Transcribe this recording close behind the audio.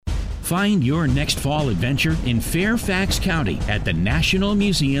Find your next fall adventure in Fairfax County at the National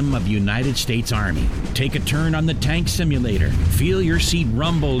Museum of United States Army. Take a turn on the tank simulator. Feel your seat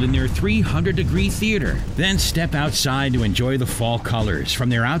rumble in their 300-degree theater. Then step outside to enjoy the fall colors from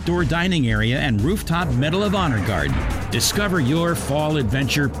their outdoor dining area and rooftop Medal of Honor garden. Discover your fall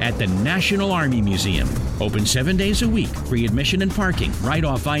adventure at the National Army Museum. Open 7 days a week. Free admission and parking right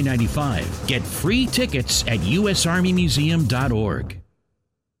off I-95. Get free tickets at usarmymuseum.org.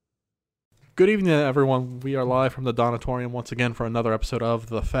 Good evening, everyone. We are live from the Donatorium once again for another episode of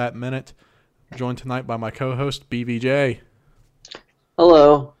The Fat Minute. Joined tonight by my co-host, BVJ.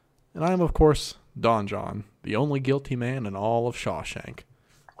 Hello. And I am, of course, Don John, the only guilty man in all of Shawshank.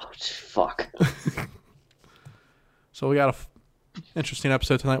 Oh, fuck. So we got an interesting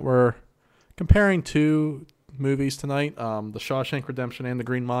episode tonight. We're comparing two movies tonight, The Shawshank Redemption and The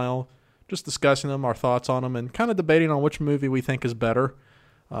Green Mile. Just discussing them, our thoughts on them, and kind of debating on which movie we think is better.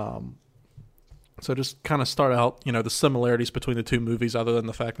 So just kind of start out, the similarities between the two movies other than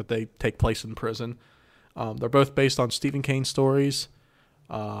the fact that they take place in prison. They're both based on Stephen King stories.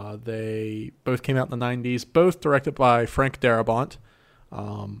 They both came out in the 90s, both directed by Frank Darabont.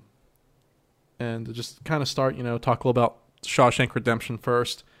 And to just kind of start, talk a little about Shawshank Redemption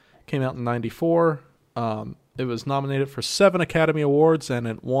first. Came out in 94. It was nominated for 7 Academy Awards, and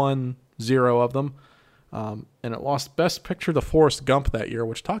it won 0 of them. And it lost Best Picture to Forrest Gump that year,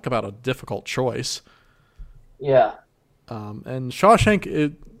 which talk about a difficult choice. Yeah. And Shawshank,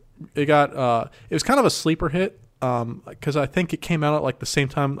 it was kind of a sleeper hit, because I think it came out at like the same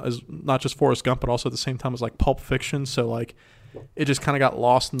time as not just Forrest Gump, but also at the same time as like Pulp Fiction. So like it just kind of got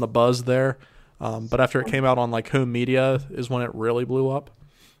lost in the buzz there. But after it came out on like home media is when it really blew up.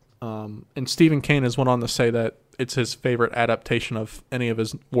 And Stephen King has went on to say that it's his favorite adaptation of any of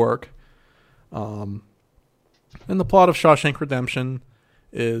his work. And the plot of Shawshank Redemption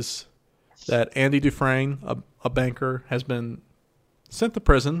is that Andy Dufresne, a banker, has been sent to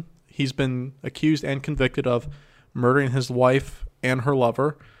prison. He's been accused and convicted of murdering his wife and her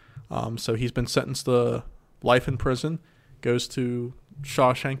lover. So he's been sentenced to life in prison, goes to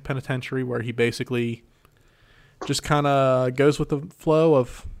Shawshank Penitentiary, where he basically just kind of goes with the flow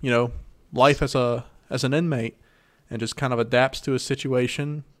of, life as an inmate, and just kind of adapts to his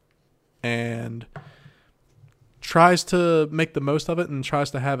situation and tries to make the most of it and tries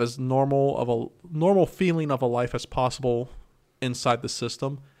to have as normal feeling of a life as possible inside the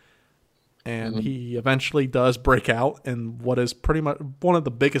system. And he eventually does break out in what is pretty much one of the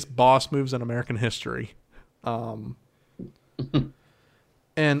biggest boss moves in American history. And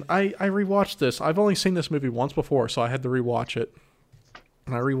I rewatched this. I've only seen this movie once before, so I had to rewatch it.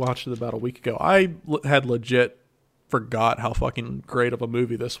 And I rewatched it about a week ago. I had legit forgot how fucking great of a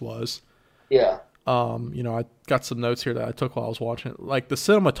movie this was. Yeah. I got some notes here that I took while I was watching it. Like the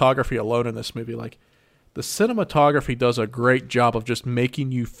cinematography alone in this movie, like the cinematography does a great job of just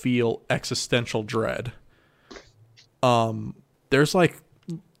making you feel existential dread. There's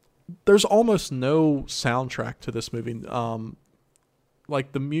almost no soundtrack to this movie.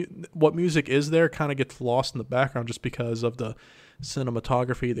 Like what music is there kind of gets lost in the background just because of the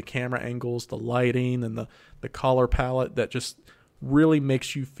cinematography, the camera angles, the lighting, and the color palette that just really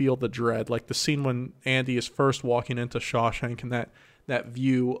makes you feel the dread. Like the scene when Andy is first walking into Shawshank and that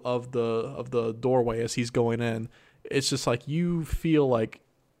view of the doorway as he's going in, it's just like you feel like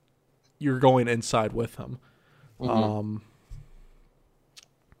you're going inside with him. Mm-hmm.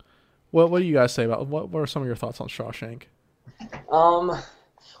 What do you guys say about what are some of your thoughts on Shawshank? Well,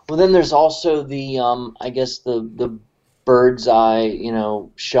 then there's also the I guess the bird's eye,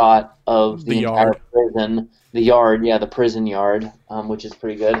 shot of the entire prison. The yard, the prison yard, which is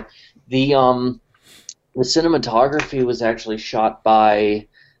pretty good. The cinematography was actually shot by,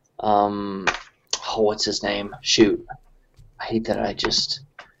 what's his name? Shoot, I hate that I just,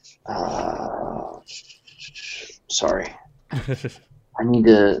 sorry. I need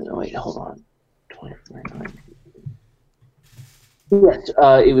to, wait, hold on. 24. Yes,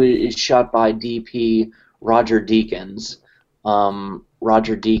 it was shot by DP Roger Deakins.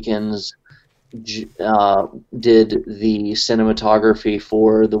 Roger Deakins did the cinematography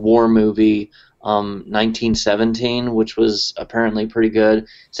for the war movie 1917, which was apparently pretty good.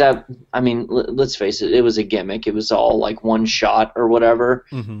 So, let's face it, it was a gimmick. It was all like one shot or whatever.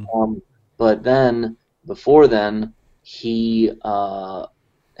 Mm-hmm. But then, before then, he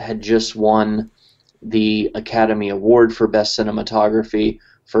had just won the Academy Award for Best Cinematography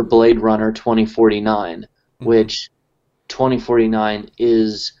for Blade Runner 2049, mm-hmm. which 2049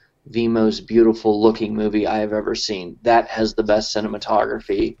 is the most beautiful looking movie I have ever seen. That has the best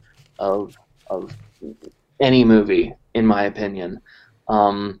cinematography of any movie, in my opinion.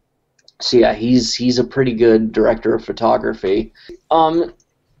 So yeah, he's a pretty good director of photography. Um,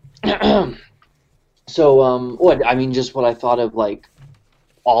 what I mean, just what I thought of like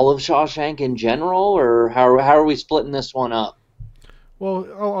all of Shawshank in general, or how are we splitting this one up? Well,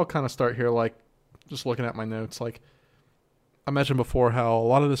 I'll kind of start here, like just looking at my notes. Like I mentioned before, how a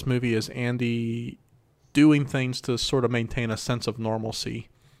lot of this movie is Andy doing things to sort of maintain a sense of normalcy,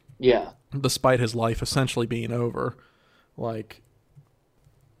 Yeah, despite his life essentially being over. Like,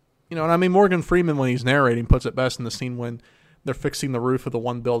 and I mean, Morgan Freeman, when he's narrating, puts it best in the scene when they're fixing the roof of the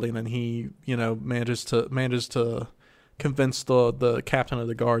one building, and he, manages to convince the captain of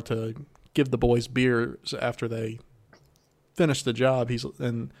the guard to give the boys beers after they finish the job.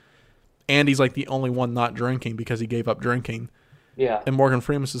 And Andy's like the only one not drinking because he gave up drinking. yeah, And Morgan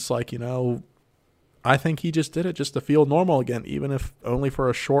Freeman's just like, I think he just did it just to feel normal again, even if only for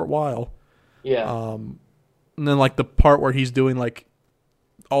a short while. yeah, And then like the part where he's doing like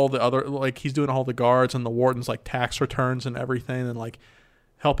all the other, like he's doing all the guards and the wardens like tax returns and everything, and like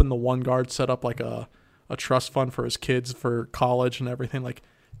helping the one guard set up like a trust fund for his kids for college and everything. Like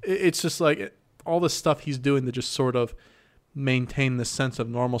it's just like all this stuff he's doing to just sort of maintain this sense of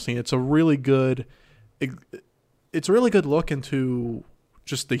normalcy. It's a really good look into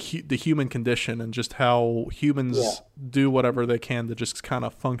just the human condition and just how humans do whatever they can to just kind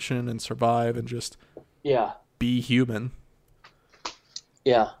of function and survive and just yeah, be human.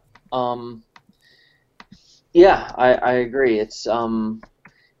 yeah. Yeah, I agree. I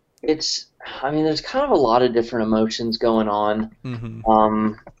mean, there's kind of a lot of different emotions going on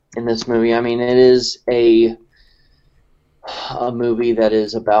in this movie. I mean, it is a movie that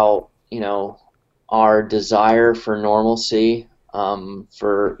is about, our desire for normalcy,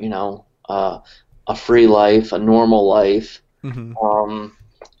 for, a free life, a normal life. It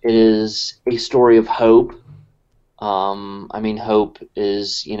is a story of hope. I mean, hope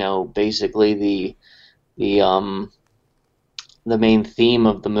is, basically the main theme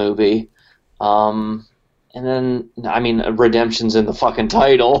of the movie. And then, I mean, redemption's in the fucking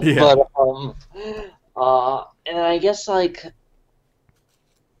title. Yeah. But, and I guess, like,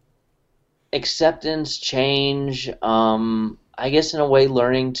 acceptance, change, I guess in a way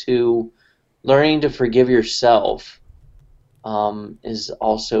learning to forgive yourself is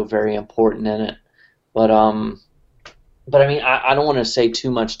also very important in it. But I mean, I don't want to say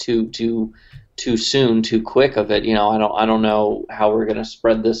too much too soon, too quick of it. I don't know how we're gonna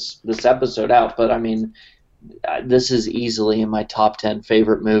spread this episode out, but I mean, this is easily in my top 10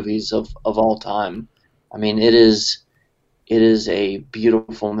 favorite movies of all time. I mean, it is a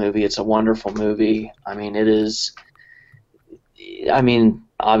beautiful movie. It's a wonderful movie. I mean, it is. I mean,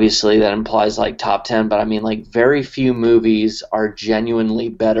 obviously that implies like top 10, but I mean, like very few movies are genuinely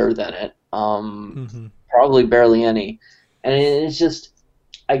better than it. Probably barely any, and it's just,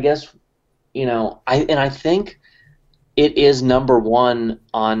 I guess, I think it is number one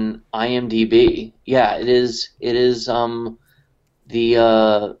on IMDb. Yeah, it is. It is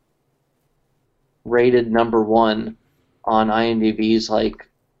the rated number one on IMDb's like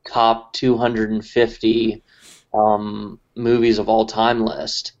top 250 movies of all time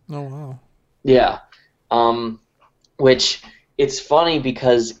list. Oh wow. Yeah. Which it's funny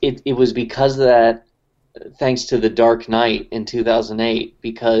because it was because of that, thanks to The Dark Knight in 2008,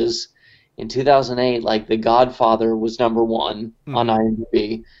 because in 2008, like The Godfather was number one on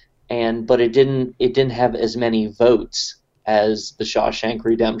IMDb, but it didn't have as many votes as The Shawshank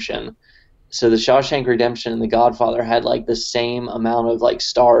Redemption. So The Shawshank Redemption and The Godfather had like the same amount of like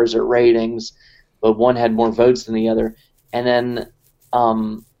stars or ratings, but one had more votes than the other. And then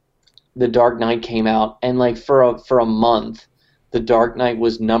The Dark Knight came out, and like for a month, The Dark Knight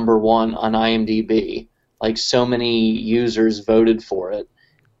was number one on IMDb. Like so many users voted for it,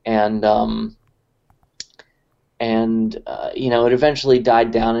 and it eventually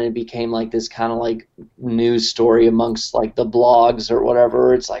died down, and it became like this kind of like news story amongst like the blogs or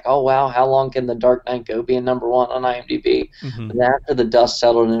whatever. It's like, oh wow, how long can The Dark Knight go being number one on IMDb? And then after the dust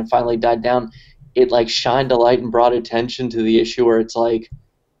settled and it finally died down, it like shined a light and brought attention to the issue where it's like,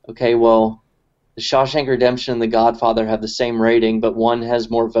 okay, well, The Shawshank Redemption and The Godfather have the same rating, but one has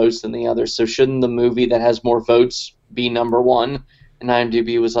more votes than the other. So shouldn't the movie that has more votes be number one? And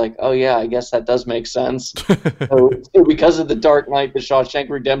IMDb was like, oh yeah, I guess that does make sense. so because of The Dark Knight, The Shawshank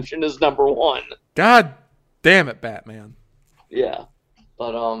Redemption is number one. God damn it, Batman. Yeah,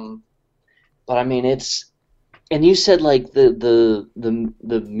 but I mean, it's, and you said like the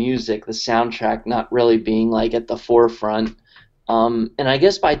music, the soundtrack, not really being like at the forefront. And I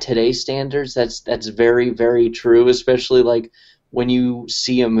guess by today's standards, that's very, very true, especially like when you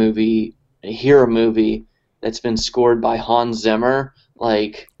see a movie, hear a movie that's been scored by Hans Zimmer.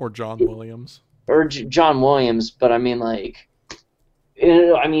 like, Or John Williams. or John Williams, but I mean, like,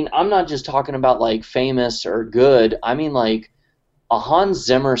 I mean, I'm not just talking about like famous or good. I mean, like, a Hans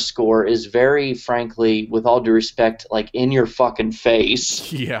Zimmer score is very, frankly, with all due respect, like in your fucking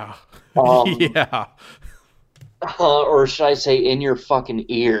face. Yeah. Yeah. Or should I say, in your fucking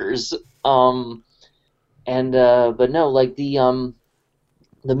ears. But no, like the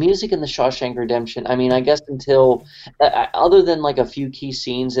music in the Shawshank Redemption. I mean, I guess until other than like a few key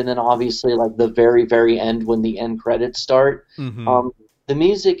scenes, and then obviously like the very very end when the end credits start. Mm-hmm. The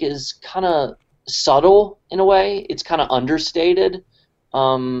music is kind of subtle in a way. It's kind of understated.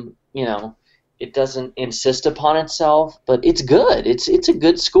 It doesn't insist upon itself, but it's good. It's a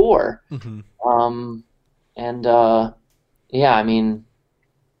good score. Mm-hmm. Yeah, I mean,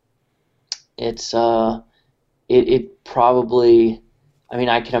 it's it probably. I mean,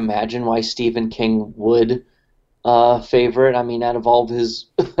 I can imagine why Stephen King would favor it. I mean, out of all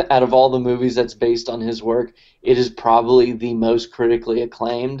the movies that's based on his work, it is probably the most critically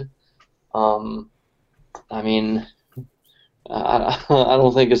acclaimed. I mean, I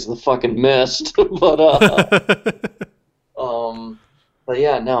don't think it's The fucking Mist, but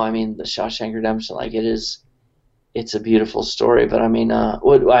yeah, no, I mean, the Shawshank Redemption, like it's a beautiful story. But I mean,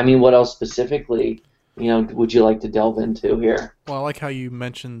 what else specifically, would you like to delve into here? Well, I like how you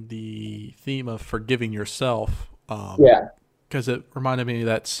mentioned the theme of forgiving yourself. Yeah. Because it reminded me of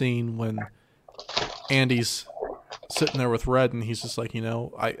that scene when Andy's sitting there with Red, and he's just like,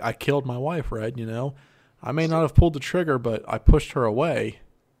 I killed my wife, Red, I may not have pulled the trigger, but I pushed her away.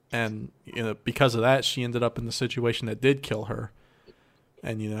 And, because of that, she ended up in the situation that did kill her.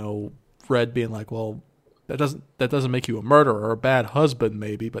 And, Red being like, well, that doesn't make you a murderer or a bad husband,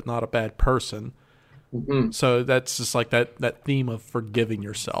 maybe, but not a bad person. Mm-hmm. So that's just like that theme of forgiving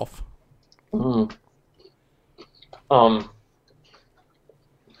yourself. Mm-hmm.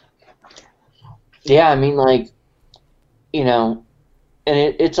 Yeah, I mean, like, and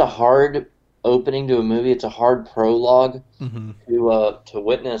it's a hard opening to a movie. It's a hard prologue Mm-hmm. to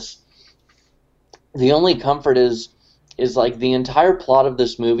witness. The only comfort is like the entire plot of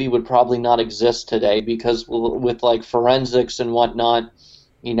this movie would probably not exist today because with like forensics and whatnot,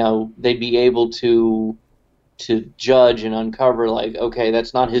 they'd be able to judge and uncover like, okay,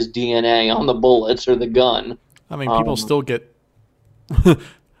 that's not his DNA on the bullets or the gun. I mean, people still get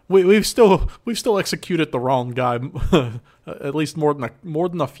we've still executed the wrong guy at least more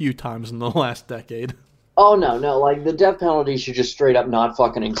than a few times in the last decade. Oh no, like the death penalty should just straight up not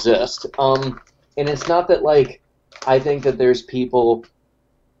fucking exist. And it's not that like I think that there's people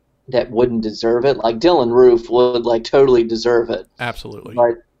that wouldn't deserve it. Like Dylan Roof would like totally deserve it. Absolutely.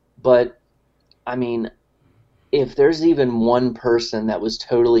 But I mean, if there's even one person that was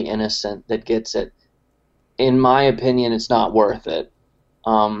totally innocent that gets it, in my opinion, it's not worth it.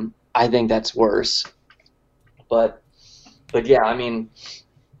 I think that's worse. But yeah, I mean,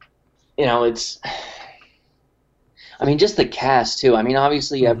 it's. I mean, just the cast too. I mean,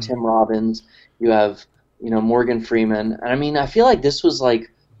 obviously you have Mm-hmm. Tim Robbins, you have Morgan Freeman, and I mean, I feel like this was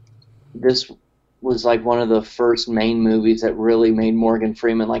like one of the first main movies that really made Morgan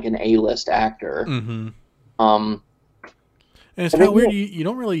Freeman like an A-list actor. Mm-hmm. And it's kind of weird. You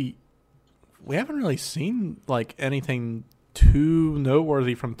don't really. We haven't really seen like anything too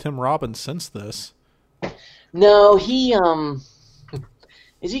noteworthy from Tim Robbins since this. No, he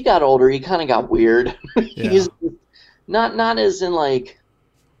as he got older, he kind of got weird. Yeah. He's not as in like,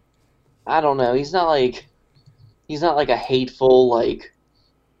 I don't know. He's not like a hateful like.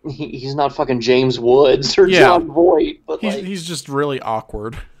 He's not fucking James Woods or John Voight, but he's just really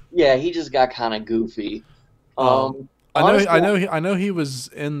awkward. Yeah, he just got kind of goofy. Honestly, I know he was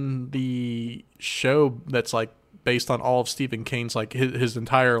in the show that's like based on all of Stephen King's like his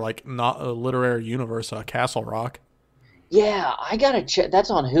entire like not literary universe, Castle Rock. Yeah, I gotta check.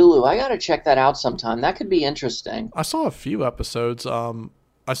 That's on Hulu. I gotta check that out sometime. That could be interesting. I saw a few episodes.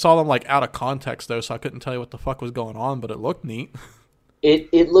 I saw them like out of context though, so I couldn't tell you what the fuck was going on, but it looked neat.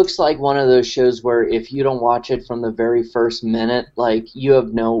 It looks like one of those shows where if you don't watch it from the very first minute, like you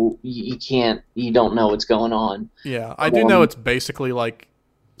don't know what's going on. Yeah, I do know it's basically like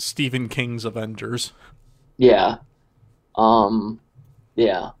Stephen King's Avengers. Yeah.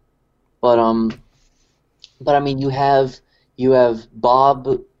 Yeah. But I mean you have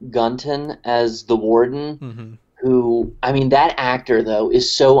Bob Gunton as the warden. Mm-hmm. Who, I mean, that actor though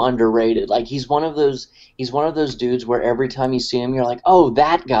is so underrated. Like he's one of those dudes where every time you see him, you're like, oh,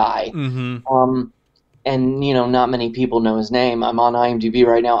 that guy. Mm-hmm. And not many people know his name. I'm on IMDb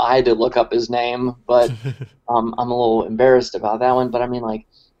right now. I had to look up his name, but I'm a little embarrassed about that one. But I mean, like,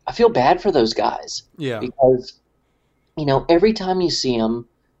 I feel bad for those guys. Yeah. Because every time you see him,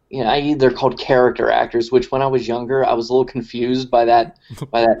 they're called character actors, which when I was younger, I was a little confused by that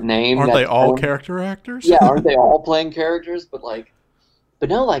name, Aren't that they all term. character actors? Yeah, aren't they all playing characters? But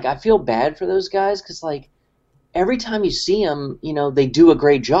no, like I feel bad for those guys because like every time you see them, they do a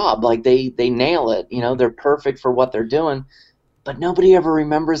great job. Like they nail it. They're perfect for what they're doing. But nobody ever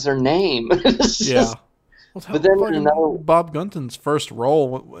remembers their name. It's Yeah. just, Well, but how then in fucking another, Bob Gunton's first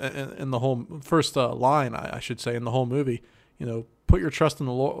role in the whole first line, I should say, in the whole movie. Put your trust in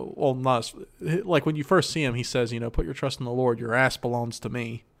the Lord. Well, not like when you first see him, he says, put your trust in the Lord. Your ass belongs to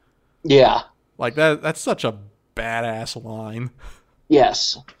me. yeah, Like that. That's such a badass line.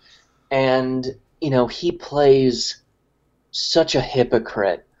 yes, and he plays such a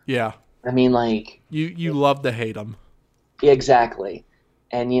hypocrite. Yeah. I mean, like You love to hate him. exactly,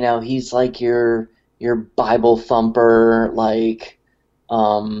 and he's like your Bible thumper, like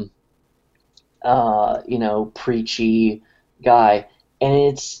um preachy guy.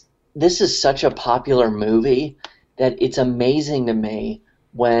 And this is such a popular movie that it's amazing to me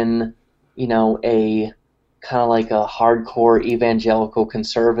when, a kind of like a hardcore evangelical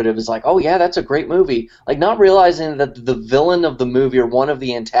conservative is like, oh yeah, that's a great movie. Like not realizing that the villain of the movie or one of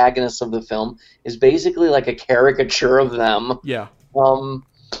the antagonists of the film is basically like a caricature of them. Yeah. Um,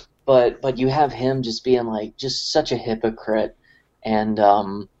 but you have him just being like just such a hypocrite, and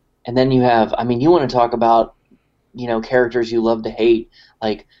then you have, I mean, you want to talk about characters you love to hate,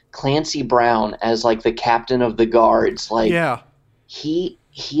 like Clancy Brown as like the captain of the guards. Like Yeah. he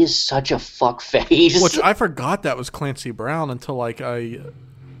is such a fuck face. Which I forgot that was Clancy Brown until like I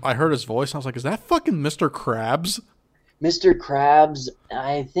heard his voice. And I was like, is that fucking Mr. Krabs? Mr. Krabs,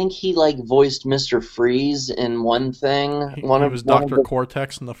 I think he like voiced Mr. Freeze in one thing. He One of was one of Dr. the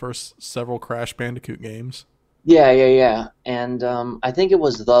Cortex in the first several Crash Bandicoot games. Yeah, yeah, yeah. And I think it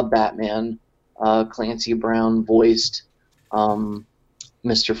was the Batman. Clancy Brown voiced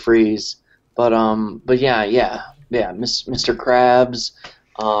Mr. Freeze, but yeah, yeah, yeah, Mr. Krabs,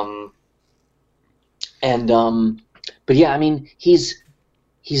 um, and but yeah, I mean, he's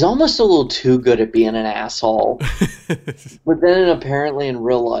almost a little too good at being an asshole. But then apparently in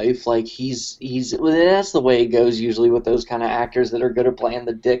real life, like he's well, that's the way it goes usually with those kind of actors that are good at playing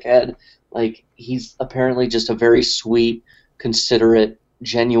the dickhead. Like he's apparently just a very sweet, considerate,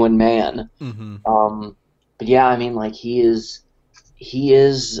 genuine man. Mm-hmm. But yeah, I mean, like he is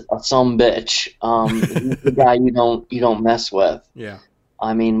a some bitch. He's the guy you don't mess with. Yeah.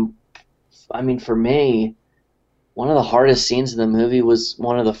 I mean, for me, one of the hardest scenes in the movie was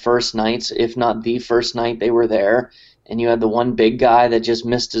one of the first nights, if not the first night they were there, and you had the one big guy that just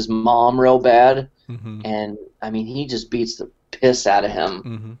missed his mom real bad, Mm-hmm. and I mean, he just beats the piss out of him.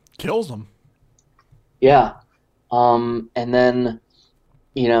 Mm-hmm. Kills him. Yeah. And then,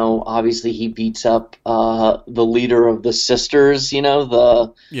 obviously he beats up the leader of the sisters, Yeah.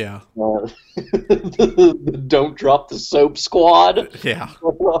 the Don't Drop the Soap Squad. Yeah.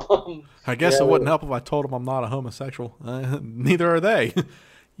 Um, I guess yeah, it wouldn't help if I told him I'm not a homosexual. Neither are they.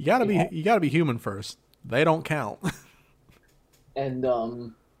 You gotta be human first. They don't count. and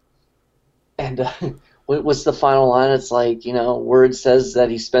what's the final line? It's like, Word says that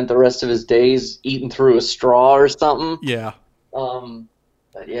he spent the rest of his days eating through a straw or something. Yeah.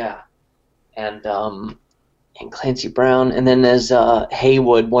 But yeah, and Clancy Brown, and then there's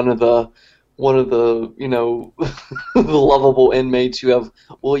Haywood, one of the the lovable inmates. You have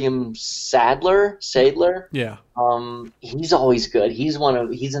William Sadler. Yeah. He's always good. He's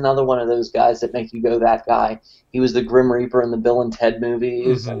another one of those guys that make you go, that guy. He was the Grim Reaper in the Bill and Ted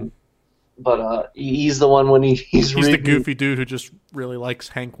movies, Mm-hmm. but he's the one when he's the reading, goofy dude who just really likes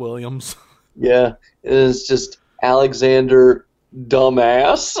Hank Williams. yeah, it's just Alexander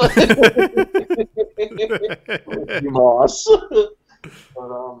Dumbass Moss.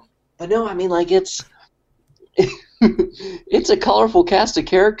 But no, I mean, like it's a colorful cast of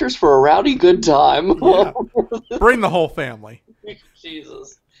characters for a rowdy good time. Yeah. Bring the whole family.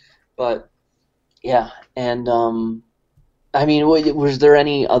 Jesus. But yeah, and I mean, was there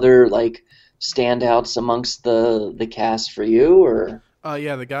any other like standouts amongst the cast for you, or?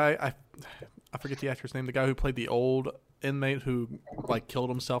 Yeah, the guy I forget the actor's name. The guy who played the old inmate who like killed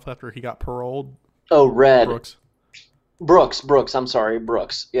himself after he got paroled. Oh, Red. Brooks. I'm sorry,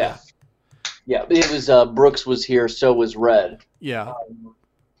 Brooks. Yeah. Yeah, it was Brooks was here, so was Red. Yeah.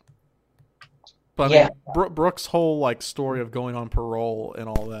 But I mean, Brooks' whole like story of going on parole and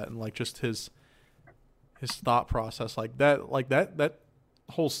all that, and like just his thought process, like that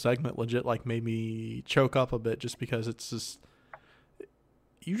whole segment legit like made me choke up a bit, just because it's just,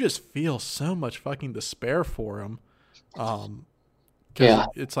 you just feel so much fucking despair for him. 'Cause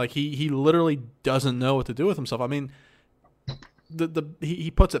it's like he literally doesn't know what to do with himself. I mean,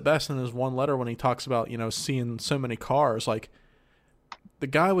 he puts it best in his one letter when he talks about, seeing so many cars. Like, the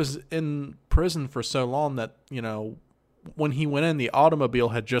guy was in prison for so long that, when he went in, the automobile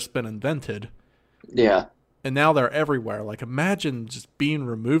had just been invented. Yeah. And now they're everywhere. Like, imagine just being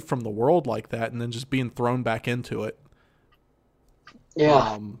removed from the world like that and then just being thrown back into it.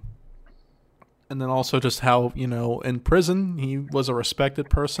 Yeah. And then also just how, in prison, he was a respected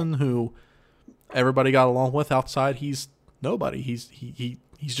person who everybody got along with. Outside, he's nobody.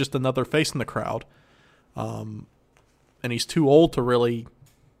 He's just another face in the crowd. And he's too old to really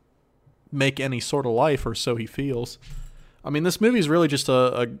make any sort of life, or so he feels. I mean, this movie is really just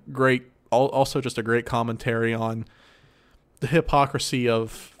a great commentary on the hypocrisy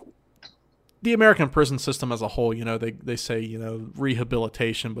of the American prison system as a whole. They say,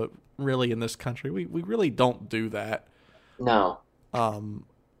 rehabilitation, but really in this country, we really don't do that. No. And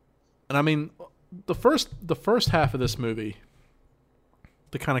I mean, the first half of this movie,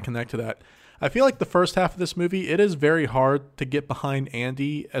 to kind of connect to that, I feel like the first half of this movie, it is very hard to get behind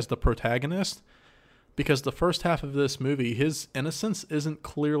Andy as the protagonist, because the first half of this movie, his innocence isn't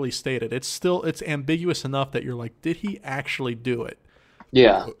clearly stated. It's ambiguous enough that you're like, did he actually do it?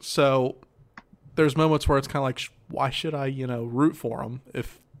 Yeah. So there's moments where it's kind of like, why should I, root for him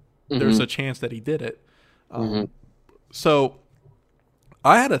if there's a chance that he did it? So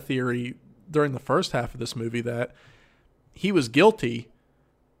I had a theory during the first half of this movie that he was guilty,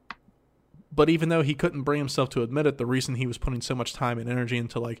 but even though he couldn't bring himself to admit it, the reason he was putting so much time and energy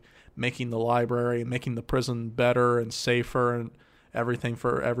into like making the library and making the prison better and safer and everything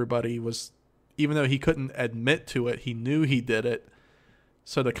for everybody was, even though he couldn't admit to it, he knew he did it.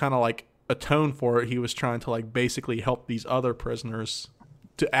 So to kind of like atone for it, he was trying to like basically help these other prisoners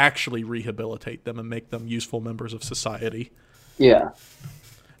to actually rehabilitate them and make them useful members of society. Yeah.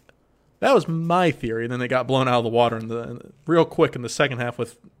 That was my theory. And then they got blown out of the water real quick in the second half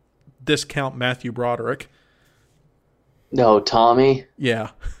with discount Matthew Broderick. No, Tommy?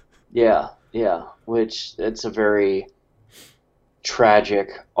 Yeah. Yeah. Which, it's a very tragic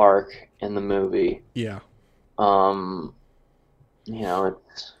arc in the movie. Yeah.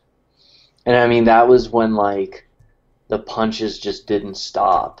 It's... And I mean, that was when, like, the punches just didn't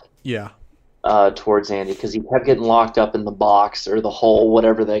stop. Yeah. Towards Andy, because he kept getting locked up in the box, or the hole,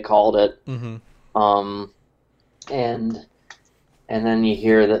 whatever they called it. And then you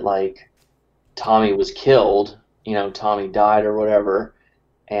hear that, like, Tommy was killed, Tommy died or whatever.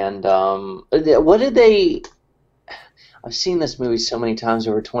 And what did they... I've seen this movie so many times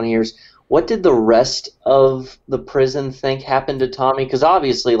over 20 years. What did the rest of the prison think happened to Tommy? Because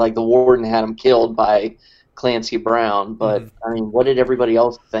obviously, like, the warden had him killed by Clancy Brown, but, I mean, what did everybody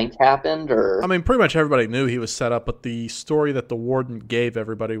else think happened? Or I mean, pretty much everybody knew he was set up, but the story that the warden gave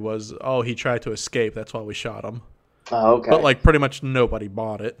everybody was, he tried to escape, that's why we shot him. Oh, okay. But, like, pretty much nobody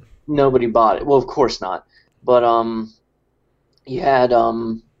bought it. Nobody bought it. Well, of course not. But, you had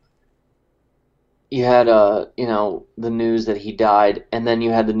the news that he died, and then you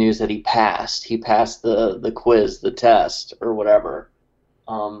had the news that he passed. He passed the quiz, the test, or whatever.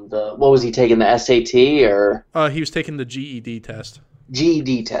 What was he taking, the SAT, or? He was taking the GED test.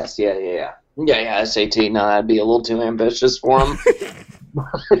 GED test, yeah, SAT. No, that'd be a little too ambitious for him.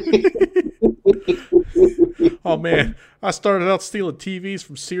 Oh man, I started out stealing TVs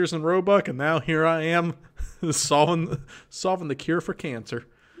from Sears and Roebuck, and now here I am solving the cure for cancer.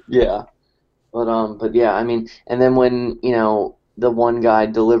 Yeah, but yeah, I mean, and then when the one guy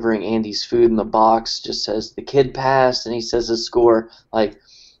delivering Andy's food in the box just says the kid passed, and he says his score, like,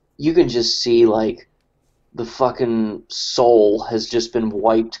 you can just see, like, the fucking soul has just been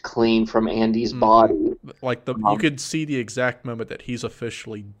wiped clean from Andy's body. Like, you could see the exact moment that he's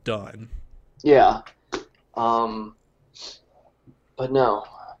officially done. Yeah. But no.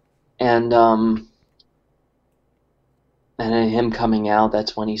 And then him coming out,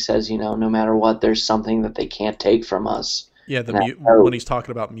 that's when he says, no matter what, there's something that they can't take from us. Yeah, when he's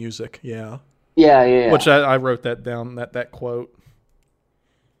talking about music, yeah. Yeah. Which I wrote that down, that quote.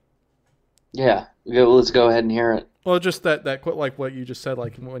 Yeah. Well, let's go ahead and hear it. Well, just that quote, like what you just said,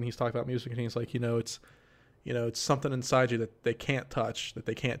 like when he's talking about music, and he's like, it's something inside you that they can't touch, that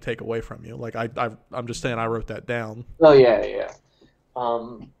they can't take away from you. Like I'm just saying, I wrote that down. Oh yeah.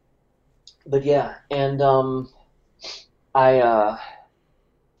 But yeah, and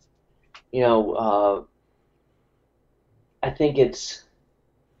I think it's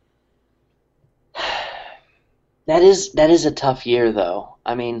that is a tough year, though.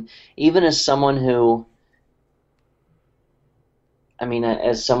 I mean, even as someone who's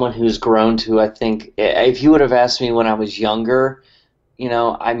grown to, I think, if you would have asked me when I was younger,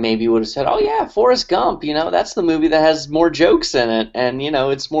 I maybe would have said, oh yeah, Forrest Gump, that's the movie that has more jokes in it, and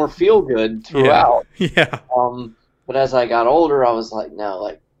it's more feel good Yeah. throughout. Yeah. But as I got older, I was like, no,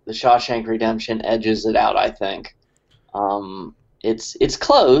 like the Shawshank Redemption edges it out. I think it's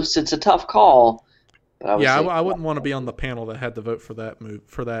close. It's a tough call, but I wouldn't want to be on the panel that had to vote for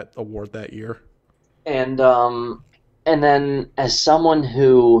that award that year. And then as someone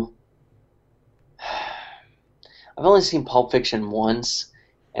who I've only seen Pulp Fiction once,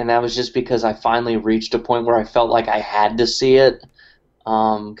 and that was just because I finally reached a point where I felt like I had to see it,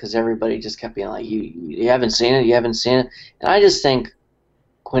 because everybody just kept being like, you haven't seen it, you haven't seen it, and I just think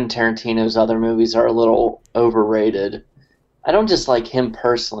Quentin Tarantino's other movies are a little overrated. I don't just like him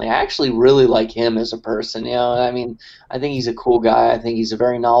personally. I actually really like him as a person. I mean, I think he's a cool guy. I think he's a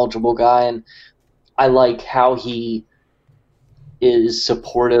very knowledgeable guy, and I like how he is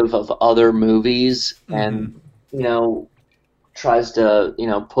supportive of other movies and tries to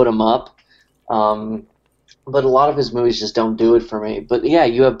put them up. But a lot of his movies just don't do it for me. But yeah,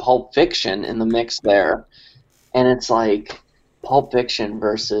 you have Pulp Fiction in the mix there, and it's like Pulp Fiction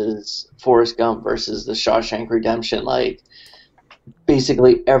versus Forrest Gump versus The Shawshank Redemption. Like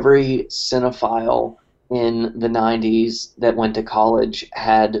basically every cinephile in the 90s that went to college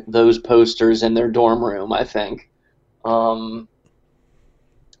had those posters in their dorm room, I think.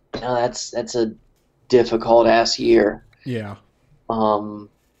 That's a difficult ass year. Yeah. I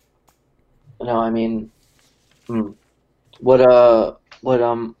mean, what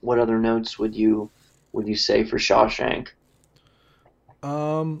other notes would you say for Shawshank? I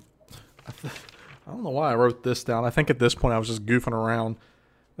don't know why I wrote this down. I think at this point I was just goofing around.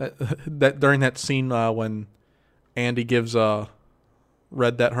 That during that scene when Andy gives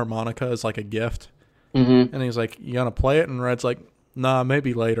Red that harmonica as like a gift, and he's like, "You gonna play it?" And Red's like, "Nah,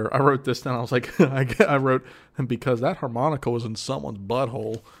 maybe later." I wrote this down. I was like, I wrote, and because that harmonica was in someone's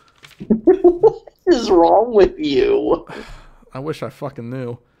butthole. What is wrong with you? I wish I fucking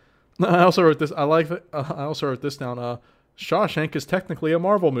knew. I also wrote this. I also wrote this down. Shawshank is technically a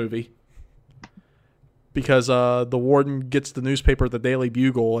Marvel movie because the warden gets the newspaper, the Daily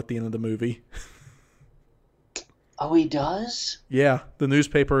Bugle, at the end of the movie. Oh, he does? Yeah, the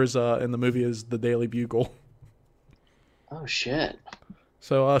newspaper is in the movie is the Daily Bugle. Oh shit!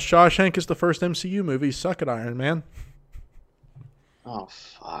 So Shawshank is the first MCU movie. Suck it, Iron Man. Oh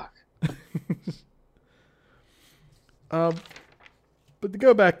fuck. But to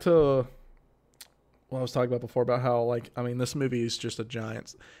go back to what I was talking about before about how this movie is just a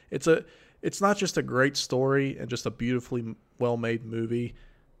giant. It's not just a great story and just a beautifully well made movie.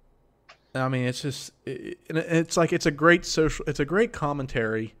 I mean, it's just it's a great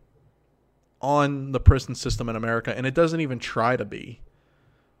commentary on the prison system in America, and it doesn't even try to be.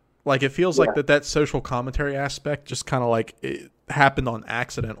 Like, it feels like that social commentary aspect just kind of like it happened on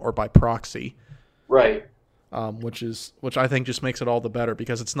accident or by proxy. Right. Which I think just makes it all the better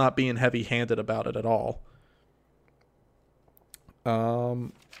because it's not being heavy-handed about it at all.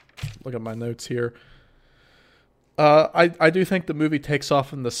 Look at my notes here. I do think the movie takes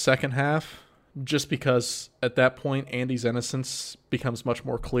off in the second half just because at that point Andy's innocence becomes much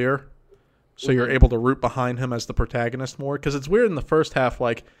more clear. So you're able to root behind him as the protagonist more. Because it's weird in the first half,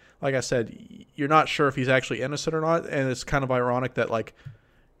 like I said, you're not sure if he's actually innocent or not. And it's kind of ironic that, like,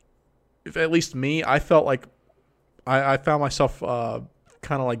 if at least me, I felt like I found myself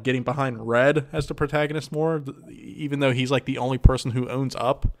kind of like getting behind Red as the protagonist more, even though he's like the only person who owns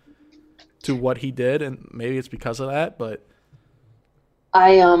up to what he did. And maybe it's because of that, but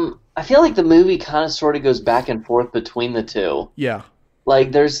I feel like the movie kind of sort of goes back and forth between the two. Yeah.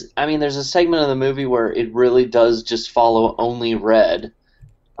 Like there's a segment of the movie where it really does just follow only Red.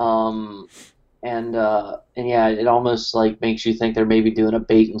 And yeah, it almost like makes you think they're maybe doing a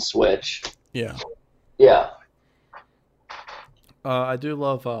bait and switch. Yeah. Yeah. I do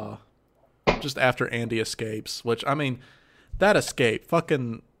love just after Andy escapes, which, I mean, that escape,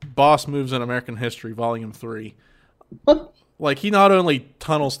 fucking Boss Moves in American History, Volume 3. Like, he not only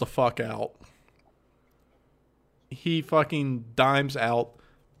tunnels the fuck out, he fucking dimes out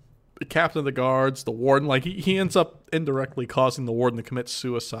the captain of the guards, the warden. Like, he ends up indirectly causing the warden to commit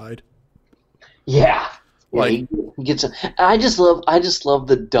suicide. Yeah. Like, he gets. I just love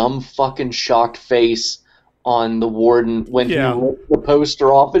the dumb fucking shocked face on the warden when he rips the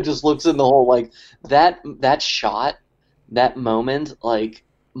poster off and just looks in the hole. Like that shot, that moment. Like,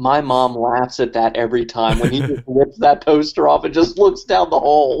 my mom laughs at that every time when he just rips that poster off and just looks down the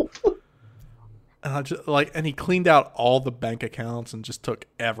hole. And he cleaned out all the bank accounts and just took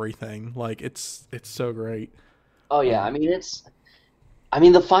everything. Like, it's so great. Oh yeah, I mean I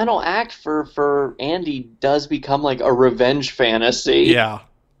mean, the final act for Andy does become like a revenge fantasy. Yeah.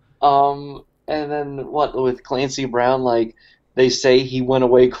 And then what with Clancy Brown, like they say he went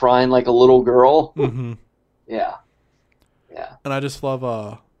away crying like a little girl. Mm-hmm. Yeah, yeah, And I just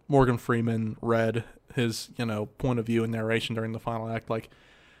love Morgan Freeman read his, point of view and narration during the final act. Like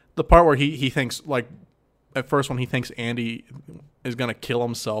the part where he thinks, like, at first when he thinks Andy is going to kill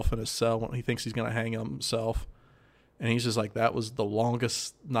himself in his cell, when he thinks he's going to hang himself. And he's just like, that was the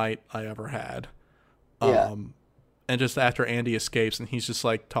longest night I ever had. yeah, And just after Andy escapes, and he's just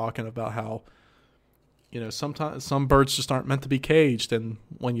like talking about how, sometimes some birds just aren't meant to be caged. And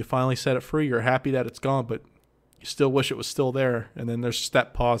when you finally set it free, you're happy that it's gone, but you still wish it was still there. And then there's just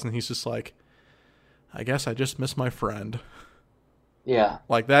that pause, and he's just like, I guess I just miss my friend. yeah.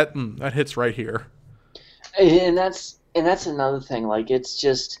 Like that hits right here. And that's another thing. Like it's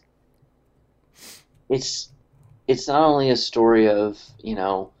not only a story of,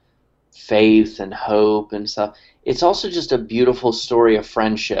 faith and hope and stuff. It's also just a beautiful story of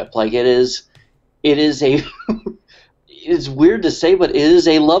friendship. Like it is a it's weird to say, but it is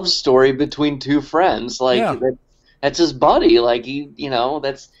a love story between two friends. Like Yeah. that's his buddy. Like he's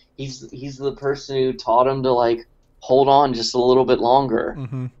the person who taught him to like hold on just a little bit longer.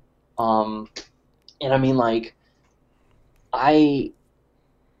 Mm-hmm. And I mean, like, it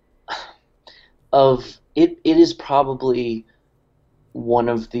is probably one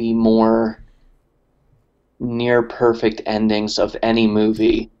of the more near perfect endings of any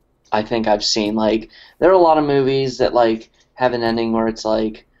movie I think I've seen. Like, there are a lot of movies that like have an ending where it's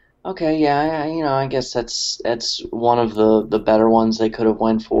like, okay, yeah, I guess that's one of the better ones they could have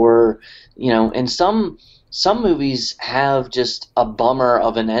went for, and some movies have just a bummer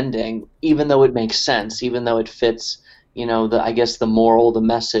of an ending, even though it makes sense, even though it fits, the moral, the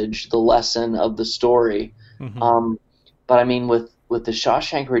message, the lesson of the story. Mm-hmm. But I mean, with the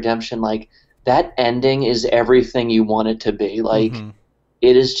Shawshank Redemption, like that ending is everything you want it to be. Like Mm-hmm.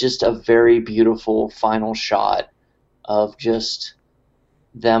 it is just a very beautiful final shot of just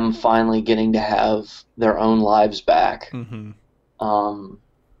them finally getting to have their own lives back. Mm-hmm.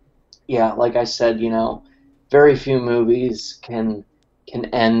 Yeah, like I said, very few movies can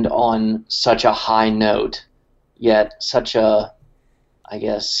end on such a high note, yet such a, I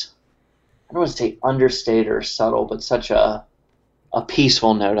guess, I don't want to say understated or subtle, but such a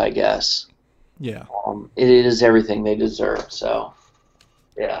peaceful note, I guess. Yeah. It is everything they deserve. So,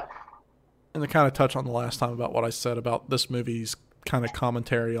 yeah. And to kind of touch on the last time about what I said about this movie's kind of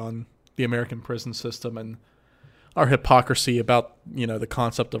commentary on the American prison system and our hypocrisy about, the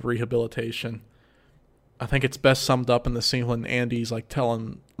concept of rehabilitation. I think it's best summed up in the scene when Andy's like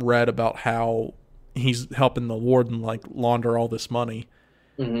telling Red about how he's helping the warden like launder all this money.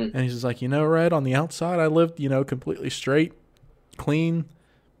 Mm-hmm. And he's just like, Red, on the outside I lived, completely straight, clean.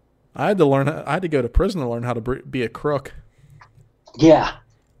 I had to go to prison to learn how to be a crook. Yeah.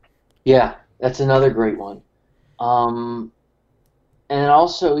 Yeah, that's another great one. And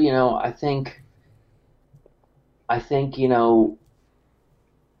also, I think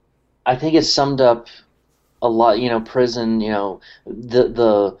it's summed up a lot, prison,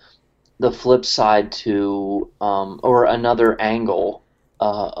 the flip side to, or another angle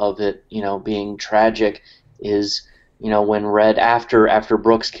of it, being tragic is, when Red, after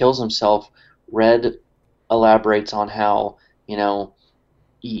Brooks kills himself, Red elaborates on how,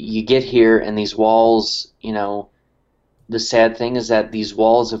 you get here and these walls, the sad thing is that these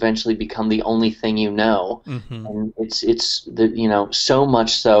walls eventually become the only thing you know. Mm-hmm. And it's so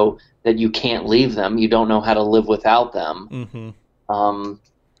much so that you can't leave them. You don't know how to live without them. Mm-hmm.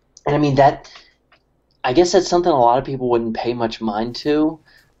 And I mean I guess that's something a lot of people wouldn't pay much mind to.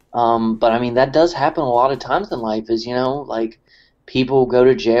 But I mean, that does happen a lot of times in life is, like people go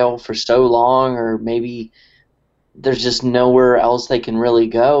to jail for so long, or maybe there's just nowhere else they can really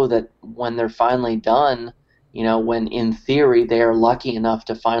go, that when they're finally done, when in theory they are lucky enough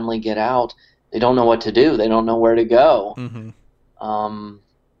to finally get out, they don't know what to do. They don't know where to go. Mm-hmm.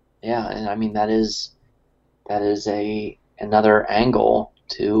 Yeah, and I mean that is another angle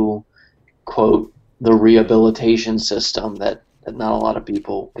to quote the rehabilitation system that not a lot of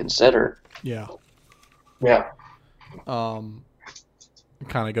people consider. Yeah. Yeah. Kind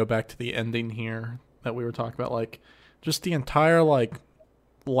of go back to the ending here that we were talking about, like just the entire like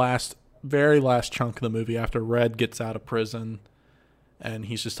very last chunk of the movie after Red gets out of prison, and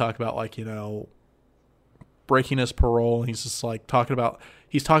he's just talking about like breaking his parole. And he's just like talking about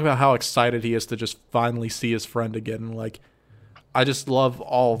how excited he is to just finally see his friend again. And like I just love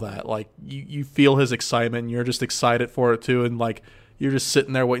all that. Like you feel his excitement, and you're just excited for it too, and like you're just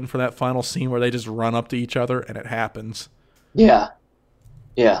sitting there waiting for that final scene where they just run up to each other and it happens. Yeah.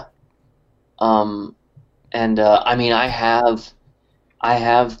 Yeah. And I mean, I have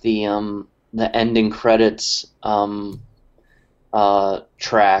the ending credits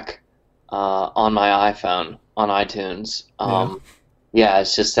track on my iPhone on iTunes. Yeah. Yeah,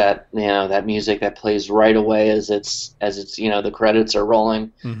 it's just that that music that plays right away as it's the credits are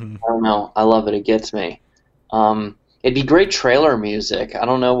rolling. Hmm. I don't know. I love it. It gets me. It'd be great trailer music. I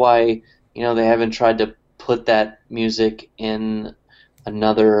don't know why they haven't tried to put that music in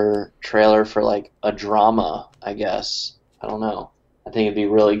another trailer for like a drama. I guess I don't know. I think it'd be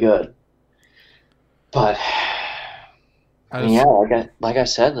really good. But I I mean, yeah, just, like I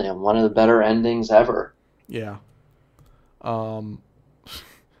said, Liam, one of the better endings ever. yeah. Um,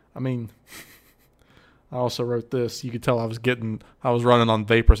 I mean, I also wrote this. You could tell I was running on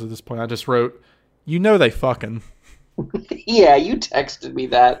vapors at this point. I just wrote, they fucking. Yeah, you texted me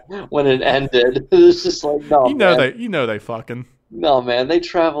that when it ended. It was just like, no, man, They fucking. no, man. They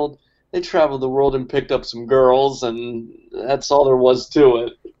traveled the world and picked up some girls, and that's all there was to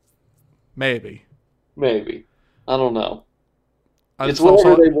it. Maybe. Maybe, I don't know. I It's just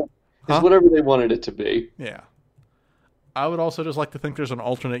also, whatever they want. It's huh? whatever they wanted it to be. Yeah. I would also just like to think there's an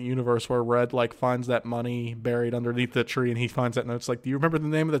alternate universe where Red like finds that money buried underneath the tree, and he finds that note. It's like, do you remember the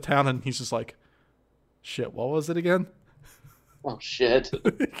name of the town? And he's just like, shit, what was it again? Oh shit.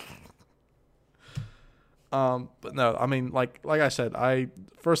 But no, I mean, like I said,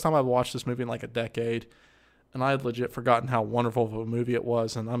 first time I watched this movie in like a decade, and I had legit forgotten how wonderful of a movie it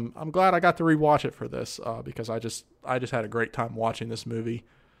was, and I'm glad I got to rewatch it for this because I just had a great time watching this movie.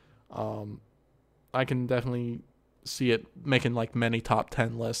 I can definitely see it making like many top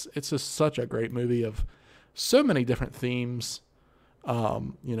 10 lists. It's just such a great movie of so many different themes.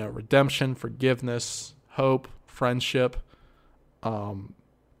 Redemption, forgiveness, hope, friendship.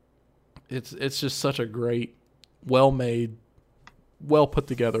 It's just such a great, well made, well put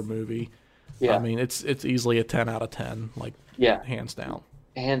together movie. I Yeah. mean, it's easily a 10 out of 10, like Yeah. hands down.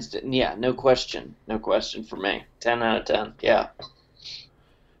 Yeah. No question. No question for me. 10 out of 10. Yeah.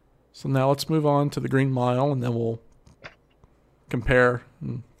 So now let's move on to the Green Mile, and then we'll compare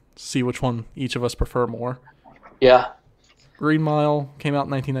and see which one each of us prefer more. Yeah. Green Mile came out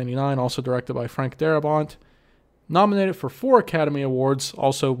in 1999, also directed by Frank Darabont. Nominated for 4 Academy Awards,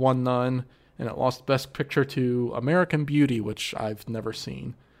 also won none, and it lost Best Picture to American Beauty, which I've never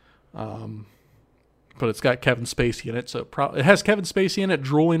seen. But it's got Kevin Spacey in it, so it has Kevin Spacey in it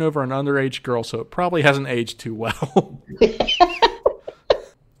drooling over an underage girl, so it probably hasn't aged too well.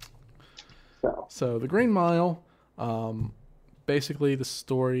 So The Green Mile, basically the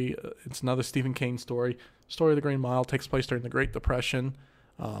story, it's another Stephen King story. Story of The Green Mile takes place during the Great Depression.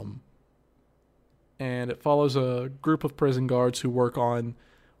 And it follows a group of prison guards who work on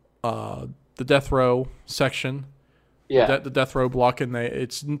the death row section, Yeah. the death row block, and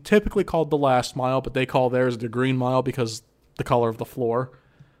it's typically called the last mile, but they call theirs the Green Mile because the color of the floor.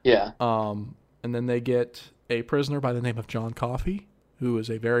 Yeah. And then they get a prisoner by the name of John Coffey, who is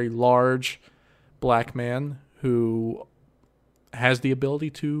a very large black man who has the ability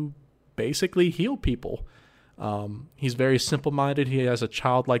to basically heal people. He's very simple-minded. He has a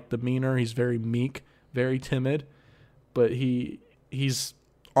childlike demeanor. He's very meek, very timid, but he's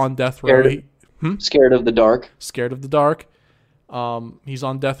on death row. Scared of the dark. Scared of the dark. He's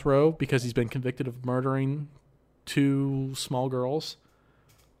on death row because he's been convicted of murdering 2 small girls.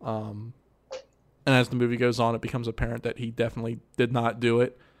 And as the movie goes on, it becomes apparent that he definitely did not do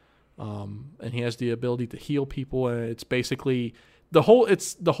it. And he has the ability to heal people, and it's basically the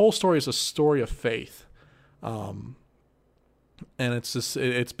whole story is a story of faith. And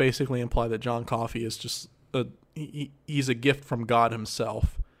it's basically implied that John Coffey is just he's a gift from God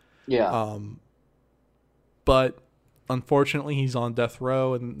himself. Yeah. But unfortunately, he's on death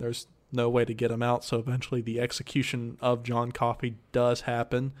row, and there's no way to get him out. So eventually, the execution of John Coffey does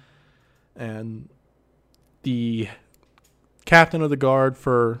happen, and the captain of the guard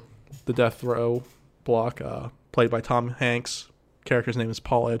for the death row block, played by Tom Hanks, character's name is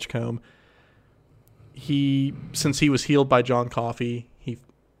Paul Edgecombe. Since he was healed by John Coffey, he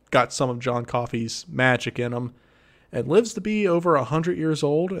got some of John Coffey's magic in him, and lives to be over 100 years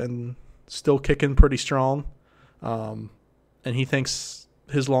old and still kicking pretty strong. And he thinks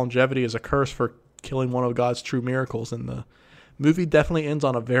his longevity is a curse for killing one of God's true miracles. And the movie definitely ends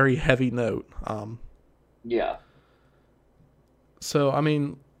on a very heavy note. Yeah. So, I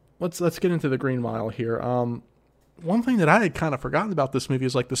mean, let's get into the Green Mile here. One thing that I had kind of forgotten about this movie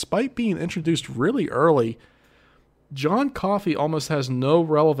is, like, despite being introduced really early, John Coffey almost has no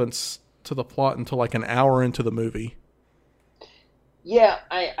relevance to the plot until like an hour into the movie. Yeah,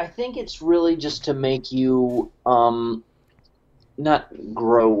 I think it's really just to make you not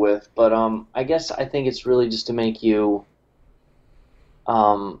grow with, but I guess I think it's really just to make you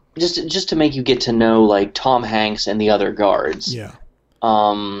just to make you get to know like Tom Hanks and the other guards. Yeah.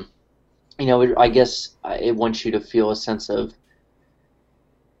 I guess it wants you to feel a sense of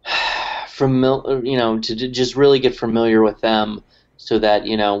to just really get familiar with them, so that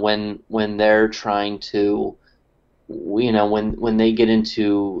when they're trying to, when they get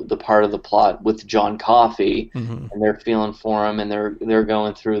into the part of the plot with John Coffey, Mm-hmm. and they're feeling for him, and they're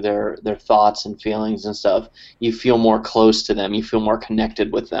going through their thoughts and feelings and stuff, you feel more close to them, you feel more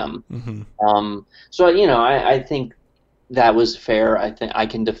connected with them. Mm-hmm. So I think that was fair. I think I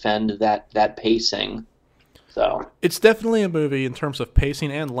can defend that pacing. So It's definitely a movie in terms of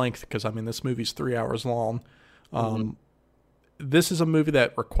pacing and length, because, I mean, this movie's 3 hours long. This is a movie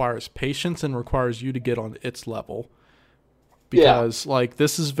that requires patience and requires you to get on its level. Because, like,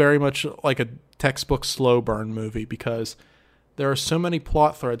 this is very much like a textbook slow burn movie, because there are so many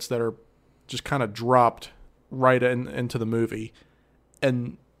plot threads that are just kind of dropped right into the movie.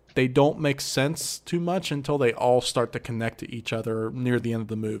 And they don't make sense too much until they all start to connect to each other near the end of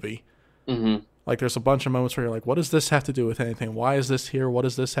the movie. Mm-hmm. Like, there's a bunch of moments where you're like, what does this have to do with anything? Why is this here? What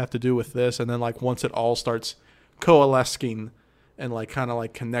does this have to do with this? And then, like, once it all starts coalescing and, like, kind of,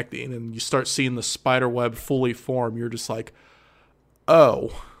 like, connecting, and you start seeing the spider web fully form, you're just like,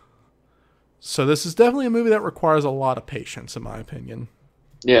 oh. So this is definitely a movie that requires a lot of patience, in my opinion.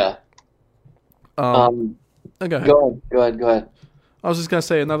 Yeah. Go ahead. Go ahead. I was just going to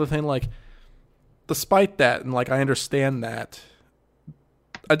say another thing, like, despite that, and, like, I understand that,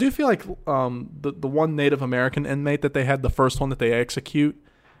 I do feel like the one Native American inmate that they had, the first one that they execute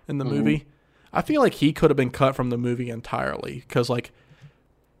in the movie, I feel like he could have been cut from the movie entirely, because, like,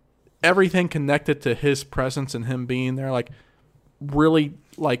 everything connected to his presence and him being there, like, really,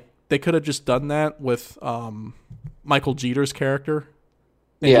 like, they could have just done that with Michael Jeter's character.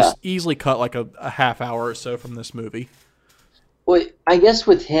 They just easily cut, like, a half hour or so from this movie. Well, I guess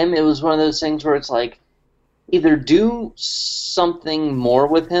with him, it was one of those things where it's like, either do something more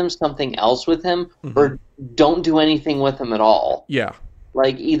with him, something else with him, or don't do anything with him at all. Yeah.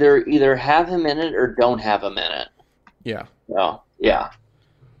 Like, either have him in it or don't have him in it. Yeah. Oh, yeah.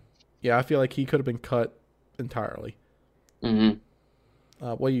 Yeah, I feel like he could have been cut entirely. Mm-hmm.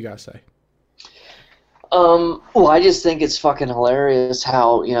 What do you guys say? Well, I just think it's fucking hilarious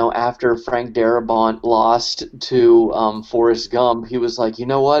how, after Frank Darabont lost to Forrest Gump, he was like, you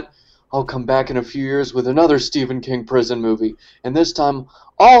know what? I'll come back in a few years with another Stephen King prison movie, and this time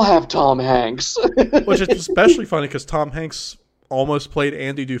I'll have Tom Hanks. Which is especially funny because Tom Hanks almost played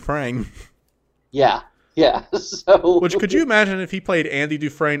Andy Dufresne. Yeah. So, which, could you imagine if he played Andy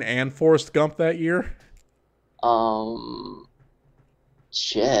Dufresne and Forrest Gump that year?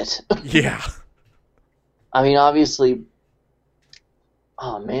 Shit. Yeah. I mean, obviously.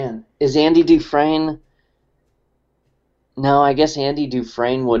 Oh man, is Andy Dufresne? No, I guess Andy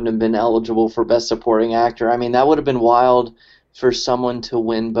Dufresne wouldn't have been eligible for Best Supporting Actor. I mean, that would have been wild for someone to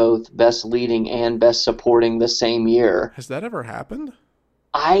win both Best Leading and Best Supporting the same year. Has that ever happened?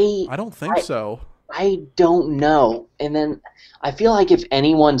 I don't think so. I don't know. And then I feel like if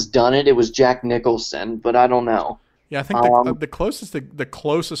anyone's done it, it was Jack Nicholson, but I don't know. Yeah, I think the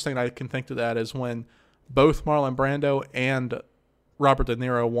closest thing I can think to that is when both Marlon Brando and Robert De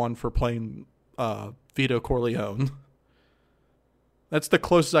Niro won for playing Vito Corleone. That's the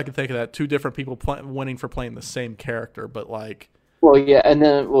closest I can think of that. Two different people winning for playing the same character, but like. Well, yeah, and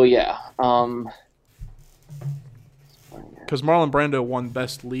then yeah. Because Marlon Brando won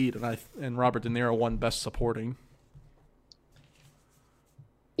Best Lead, and Robert De Niro won Best Supporting.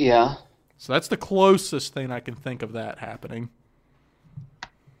 Yeah. So that's the closest thing I can think of that happening.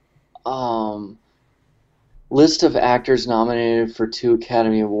 List of actors nominated for 2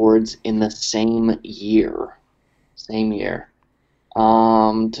 Academy Awards in the same year.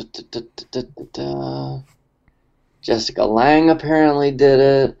 Jessica Lange apparently did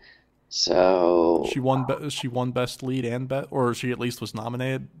it. So she won Best Lead or she at least was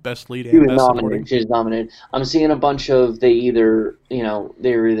nominated Best Lead and Best Supporting. She was nominated. I'm seeing a bunch of they were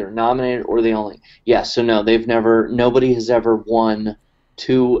either nominated or they only. Yeah, so no, nobody has ever won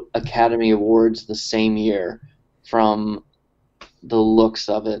 2 Academy Awards the same year from the looks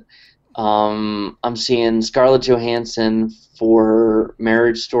of it. I'm seeing Scarlett Johansson for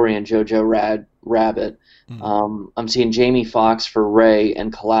Marriage Story and Jojo Rabbit. I'm seeing Jamie Foxx for Ray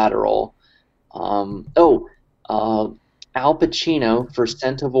and Collateral. Al Pacino for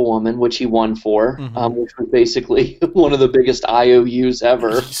Scent of a Woman, which he won for, which was basically one of the biggest IOUs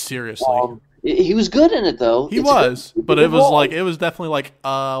ever. Seriously. He was good in it, though. He was, but it was definitely like,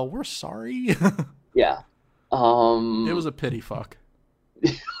 we're sorry. Yeah. It was a pity fuck.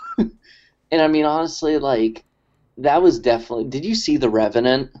 And I mean, honestly, like, that was definitely. Did you see The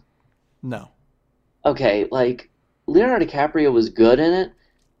Revenant? No. Okay, like, Leonardo DiCaprio was good in it,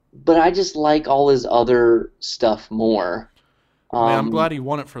 but I just like all his other stuff more. I mean, I'm glad he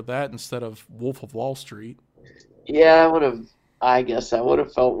won it for that instead of Wolf of Wall Street. Yeah, I guess that would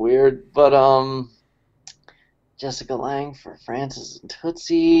have felt weird, but Jessica Lange for Frances and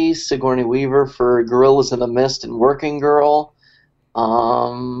Tootsie, Sigourney Weaver for Gorillas in the Mist and Working Girl,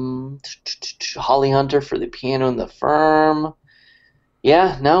 Holly Hunter for The Piano and the Firm.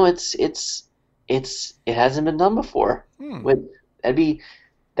 Yeah, no, it hasn't been done before. That'd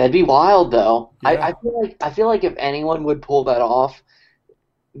be wild though. Yeah. I feel like if anyone would pull that off,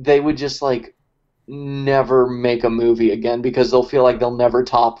 they would just like never make a movie again because they'll feel like they'll never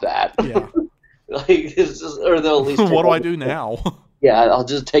top that. Yeah. Like it's just, or they'll at least. What do I do now? Yeah, I'll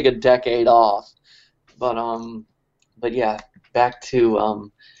just take a decade off. But yeah, back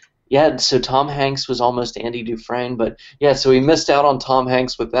to yeah. So Tom Hanks was almost Andy Dufresne, but yeah, so he missed out on Tom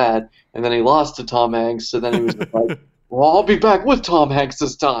Hanks with that, and then he lost to Tom Hanks. So then he was like, "Well, I'll be back with Tom Hanks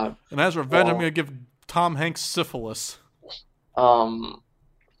this time." And as revenge, I'm gonna give Tom Hanks syphilis. But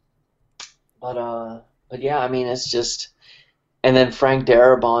yeah, I mean, it's just. And then Frank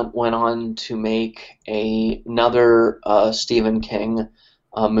Darabont went on to make another Stephen King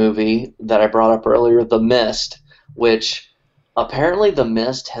movie that I brought up earlier, The Mist, which apparently The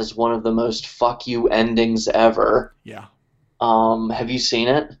Mist has one of the most fuck you endings ever. Yeah. Have you seen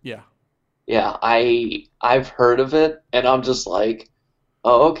it? Yeah. Yeah, I've heard of it, and I'm just like,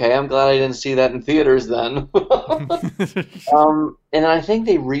 oh, okay, I'm glad I didn't see that in theaters then. And I think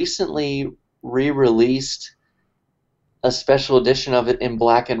they recently re-released a special edition of it in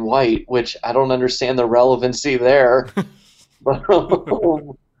black and white, which I don't understand the relevancy there. But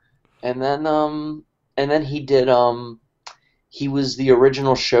and then he did he was the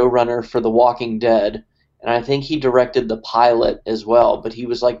original showrunner for The Walking Dead, and I think he directed the pilot as well, but he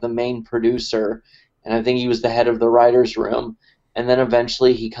was like the main producer, and I think he was the head of the writers' room. And then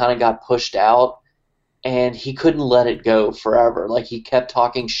eventually he kind of got pushed out, and he couldn't let it go forever. Like, he kept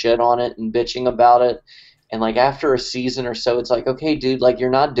talking shit on it and bitching about it. And, like, after a season or so, it's like, okay, dude, like, you're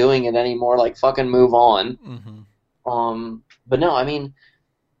not doing it anymore. Like, fucking move on. Mm-hmm. But no, I mean,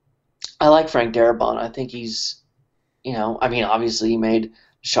 I like Frank Darabont. I think he's, I mean, obviously he made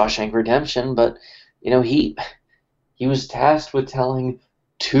Shawshank Redemption, but, he was tasked with telling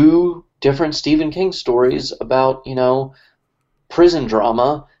 2 different Stephen King stories about, prison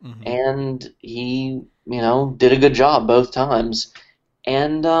drama, Mm-hmm. and he, did a good job both times.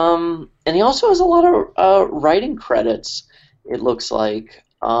 And he also has a lot of writing credits. It looks like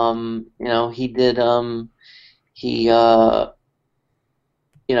he did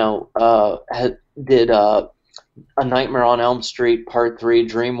did A Nightmare on Elm Street Part 3: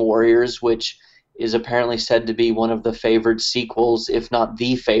 Dream Warriors, which is apparently said to be one of the favorite sequels, if not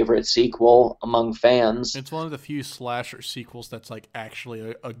the favorite sequel among fans. It's one of the few slasher sequels that's like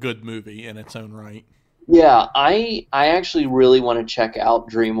actually a good movie in its own right. Yeah, I actually really want to check out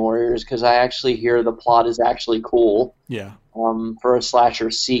Dream Warriors because I actually hear the plot is actually cool. Yeah. For a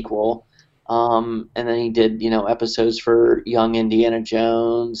slasher sequel. And then he did, episodes for Young Indiana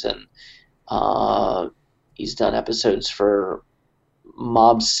Jones, and he's done episodes for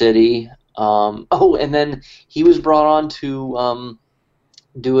Mob City. And then he was brought on to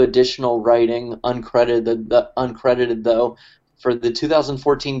do additional writing, uncredited though, for the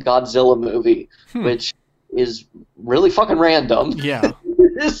 2014 Godzilla movie, which is really fucking random. Yeah.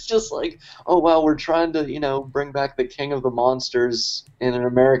 It's just like, oh, well, we're trying to, bring back the king of the monsters in an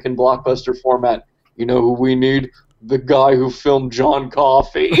American blockbuster format. You know who we need? The guy who filmed John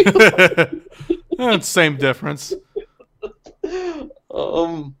Coffey. Same difference.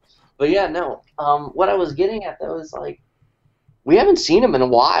 But yeah, no. What I was getting at, though, is like, we haven't seen him in a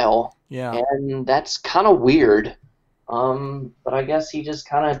while. Yeah. And that's kind of weird. But I guess he just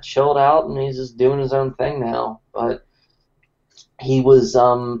kind of chilled out and he's just doing his own thing now. But he was,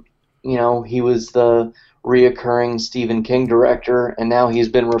 he was the reoccurring Stephen King director, and now he's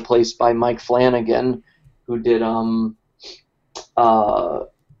been replaced by Mike Flanagan, who did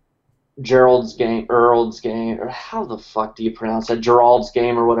Gerald's Game, or how the fuck do you pronounce that? Gerald's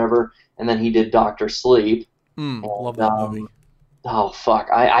Game or whatever, and then he did Doctor Sleep. Love that movie. Oh, fuck.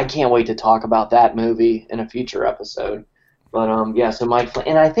 I can't wait to talk about that movie in a future episode. But, yeah, so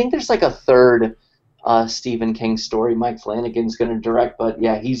and I think there's like a third Stephen King story Mike Flanagan's going to direct, but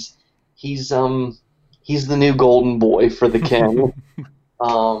yeah, he's the new golden boy for the King.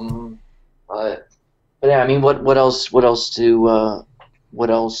 But yeah, I mean, what else do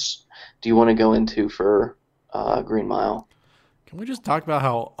you want to go into for Green Mile. Can we just talk about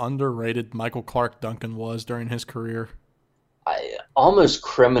how underrated Michael Clark Duncan was during his career? Almost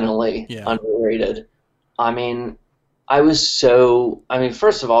criminally Yeah. underrated. I mean, first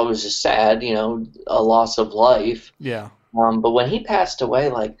of all, it was just sad, a loss of life. Yeah. But when he passed away,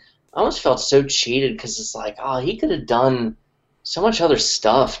 like, I almost felt so cheated because it's like, oh, he could have done so much other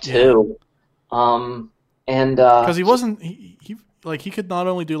stuff too. And because he wasn't he could not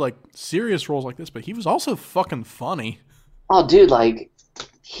only do like serious roles like this, but he was also fucking funny. Oh, dude, like,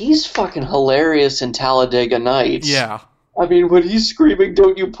 he's fucking hilarious in Talladega Nights. Yeah. I mean, when he's screaming,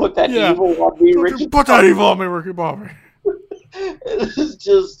 "Don't you put that evil on me, Ricky? Put that evil on me, Ricky Bobby." It's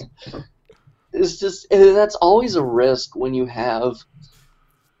just, and that's always a risk when you have,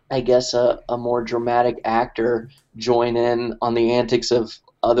 I guess, a more dramatic actor join in on the antics of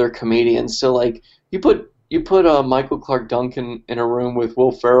other comedians. So, like, you put Michael Clark Duncan in a room with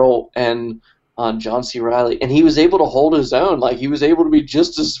Will Ferrell and John C. Reilly, and he was able to hold his own. Like, he was able to be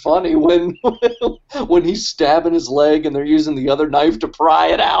just as funny when he's stabbing his leg and they're using the other knife to pry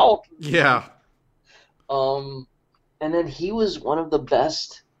it out. Yeah. And then he was one of the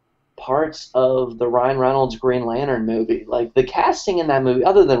best parts of the Ryan Reynolds Green Lantern movie. Like, the casting in that movie,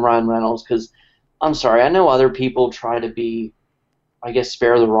 other than Ryan Reynolds, because I'm sorry, I know other people try to be, I guess,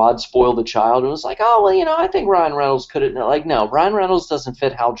 spare the rod, spoil the child. It was like, oh, well, I think Ryan Reynolds could have. Like, no, Ryan Reynolds doesn't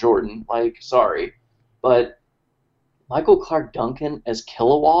fit Hal Jordan. Like, sorry. But Michael Clark Duncan as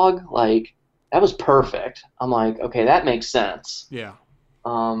Kilowog, like, that was perfect. I'm like, okay, that makes sense. Yeah.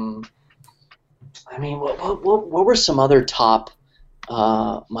 I mean, what were some other top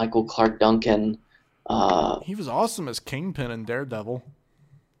Michael Clark Duncan? He was awesome as Kingpin in Daredevil.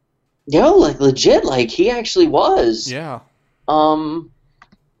 Like, legit, like, he actually was. Yeah. And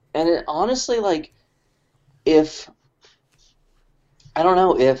it honestly, like, I don't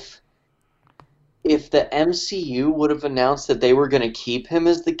know, if the MCU would have announced that they were going to keep him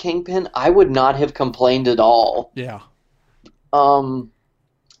as the Kingpin, I would not have complained at all. Yeah.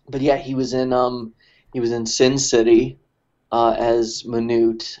 But yeah, he was in Sin City as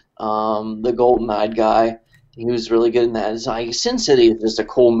Manute, the golden-eyed guy. He was really good in that. It's like, Sin City is just a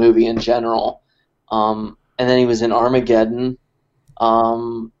cool movie in general. And then he was in Armageddon.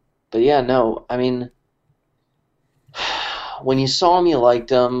 But yeah, no, I mean, when you saw him, you liked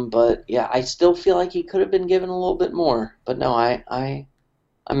him, but yeah, I still feel like he could have been given a little bit more. But no, I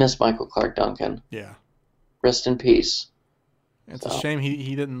miss Michael Clark Duncan. Yeah. Rest in peace. It's a shame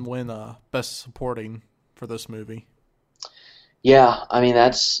he didn't win Best Supporting for this movie. Yeah, I mean,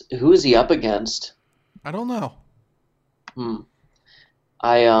 who is he up against? I don't know.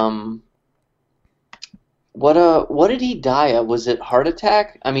 What did he die of? Was it heart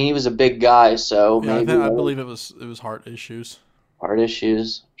attack? I mean, he was a big guy, so yeah, maybe I believe it was heart issues. Heart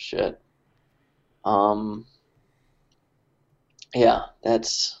issues? Shit. Yeah,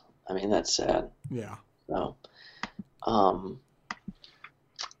 that's sad. Yeah. So,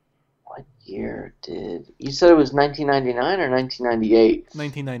 what year did you said it was 1999 or 1998?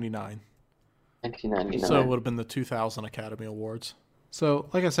 1999. 1999. So it would have been the 2000 Academy Awards. So,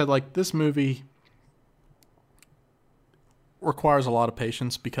 like I said, like, this movie requires a lot of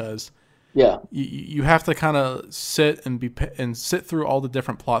patience because you have to kind of sit and sit through all the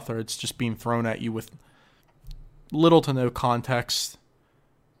different plot threads just being thrown at you with little to no context,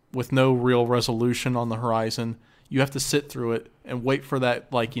 with no real resolution on the horizon. You have to sit through it and wait for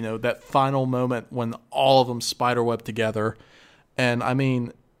that, like, that final moment when all of them spiderweb together. And I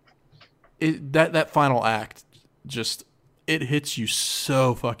mean, that final act just, it hits you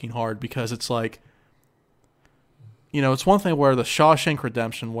so fucking hard because it's like, it's one thing where the Shawshank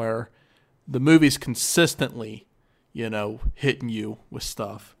Redemption, where the movie's consistently, hitting you with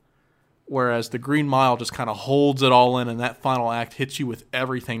stuff. Whereas the Green Mile just kind of holds it all in, and that final act hits you with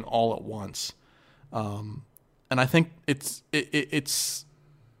everything all at once. And I think it's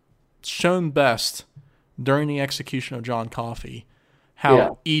shown best during the execution of John Coffey,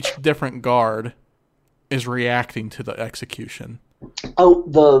 how each different guard is reacting to the execution.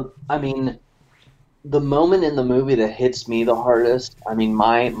 Oh, the moment in the movie that hits me the hardest, I mean,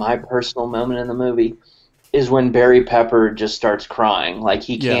 my personal moment in the movie, is when Barry Pepper just starts crying. Like,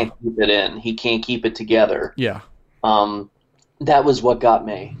 he can't keep it in. He can't keep it together. Yeah. That was what got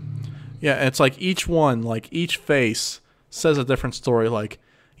me. Yeah, it's like each one, like each face says a different story. Like,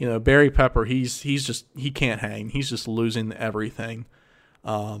 Barry Pepper, he can't hang. He's just losing everything.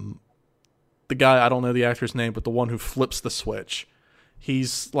 The guy, I don't know the actor's name, but the one who flips the switch,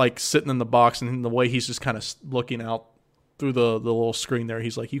 he's like sitting in the box, and the way he's just kind of looking out through the little screen there,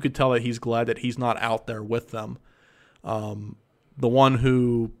 he's like, you could tell that he's glad that he's not out there with them. The one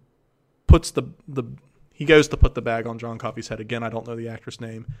who puts the he goes to put the bag on John Coffey's head again. I don't know the actor's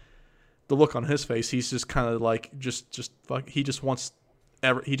name. The look on his face, he's just kind of like just fuck. He just wants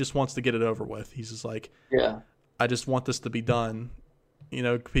to get it over with. He's just like, yeah, I just want this to be done,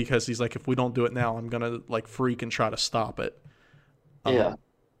 because he's like, if we don't do it now, I'm gonna like freak and try to stop it. Yeah.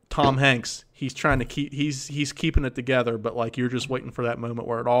 Tom Hanks, he's trying to he's keeping it together, but like you're just waiting for that moment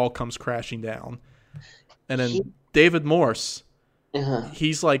where it all comes crashing down. And then David Morse,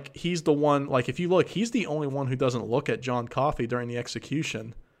 he's the one, like if you look, he's the only one who doesn't look at John Coffey during the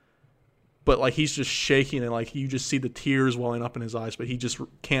execution. But like he's just shaking and like you just see the tears welling up in his eyes, but he just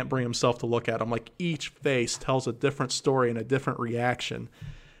can't bring himself to look at him. Like each face tells a different story and a different reaction.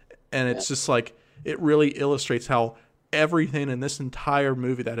 And it's just like it really illustrates how everything in this entire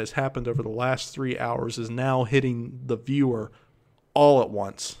movie that has happened over the last 3 hours is now hitting the viewer all at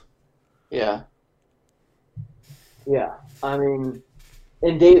once. Yeah. Yeah. I mean,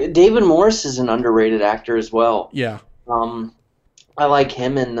 and David Morse is an underrated actor as well. Yeah. I like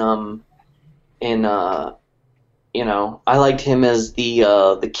him I liked him as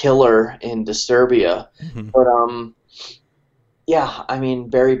the killer in Disturbia. Mm-hmm. But yeah, I mean,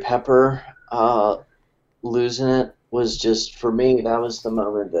 Barry Pepper losing it was just, for me, that was the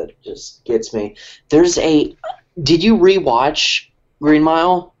moment that just gets me. Did you rewatch Green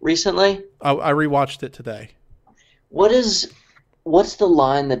Mile recently? I rewatched it today. What's the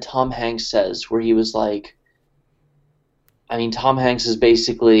line that Tom Hanks says where he was like, I mean, Tom Hanks is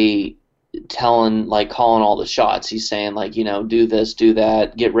basically calling all the shots. He's saying like, do this, do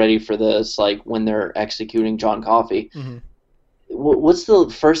that, get ready for this, like when they're executing John Coffey. Mm-hmm. What's the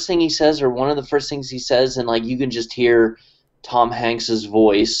first thing he says, or one of the first things he says, and like you can just hear Tom Hanks's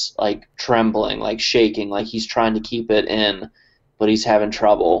voice like trembling, like shaking, like he's trying to keep it in, but he's having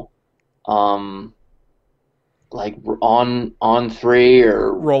trouble. Like on three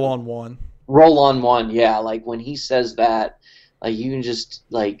or roll on one. Roll on one, yeah. Like when he says that, like you can just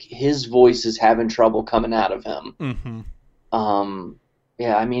like his voice is having trouble coming out of him. Mm-hmm.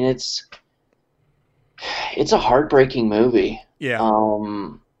 Yeah, I mean it's a heartbreaking movie. Yeah.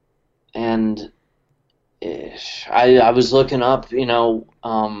 And I was looking up,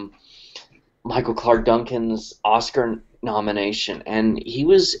 Michael Clark Duncan's Oscar nomination, and he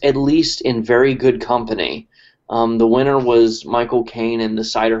was at least in very good company. The winner was Michael Caine in The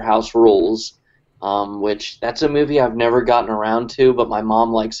Cider House Rules, which that's a movie I've never gotten around to, but my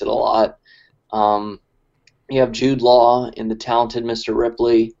mom likes it a lot. You have Jude Law in The Talented Mr.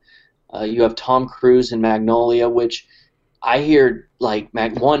 Ripley. You have Tom Cruise in Magnolia, which I hear like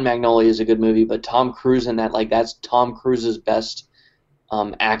Magnolia is a good movie, but Tom Cruise in that, like that's Tom Cruise's best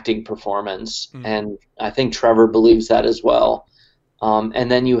acting performance, and I think Trevor believes that as well. And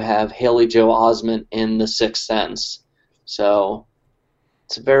then you have Haley Joel Osment in The Sixth Sense, so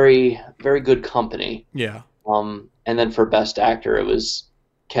it's a very, very good company. Yeah. And then for Best Actor, it was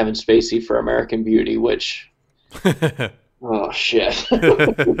Kevin Spacey for American Beauty, which oh shit.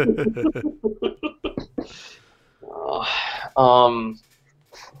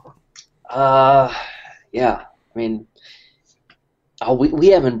 Yeah, I mean, we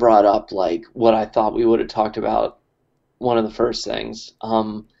haven't brought up like what I thought we would have talked about. One of the first things.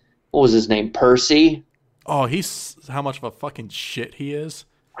 What was his name? Percy? Oh, he's how much of a fucking shit he is.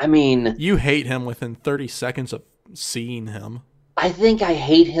 I mean, you hate him within 30 seconds of seeing him. I think I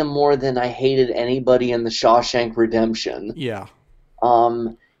hate him more than I hated anybody in the Shawshank Redemption. Yeah.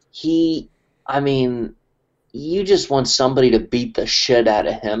 I mean, you just want somebody to beat the shit out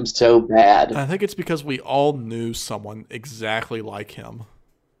of him so bad. I think it's because we all knew someone exactly like him.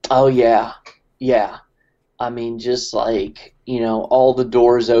 Oh, yeah. Yeah. I mean, just like, all the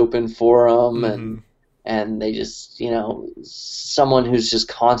doors open for him, and they just, someone who's just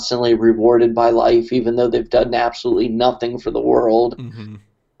constantly rewarded by life, even though they've done absolutely nothing for the world.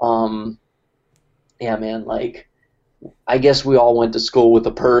 Mm-hmm. Yeah, man, like, I guess we all went to school with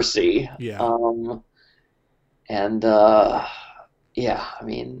a Percy. Yeah. Yeah, I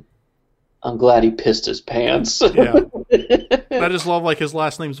mean, I'm glad he pissed his pants. Yeah. I just love, like, his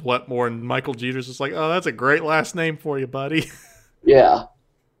last name's Wetmore, and Michael Jeter's just like, oh, that's a great last name for you, buddy. Yeah.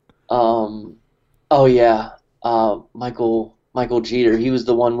 Oh, yeah. Michael Jeter, he was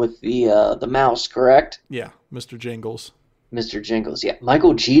the one with the mouse, correct? Yeah, Mr. Jingles. Mr. Jingles, yeah.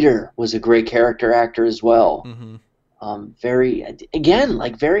 Michael Jeter was a great character actor as well. Mm-hmm. Very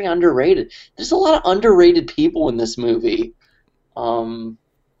underrated. There's a lot of underrated people in this movie.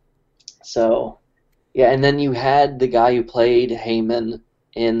 So, yeah, and then you had the guy who played Heyman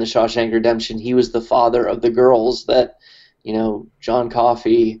in The Shawshank Redemption. He was the father of the girls that, John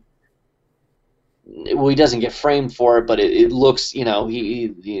Coffey. Well, he doesn't get framed for it, but it looks,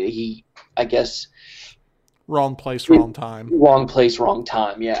 he I guess, Wrong place, wrong time. Wrong place, wrong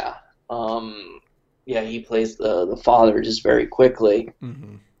time. Yeah. Yeah, he plays the father just very quickly.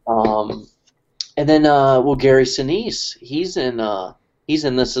 Mm-hmm. And then Gary Sinise, he's in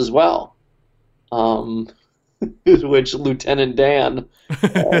this as well. Which Lieutenant Dan.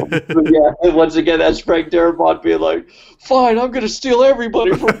 Yeah, and once again, that's Frank Darabont being like, "Fine, I'm going to steal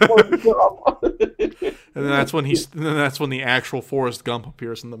everybody from Forrest Gump." And then that's when the actual Forrest Gump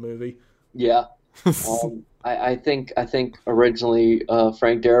appears in the movie. Yeah. I think originally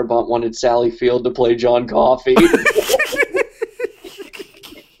Frank Darabont wanted Sally Field to play John Coffey.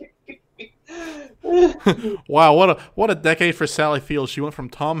 Wow, what a decade for Sally Field. She went from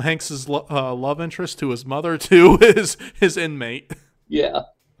Tom Hanks's love interest to his mother to his inmate. Yeah.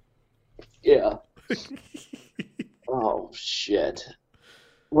 Yeah. Oh shit.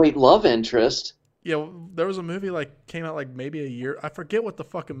 Wait, love interest? Yeah, there was a movie came out maybe a year. I forget what the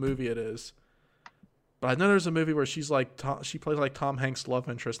fucking movie it is. But I know there's a movie where she plays Tom Hanks' love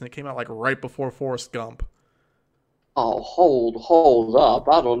interest, and it came out right before Forrest Gump. Oh, hold up!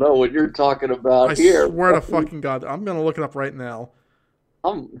 I don't know what you're talking about here. I swear to fucking God, I'm gonna look it up right now.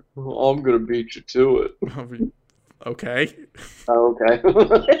 I'm gonna beat you to it. Okay. Okay.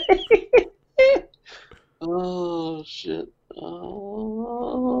 Oh shit.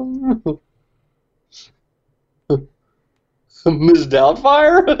 Ms.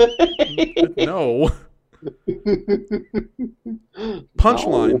 Doubtfire? No.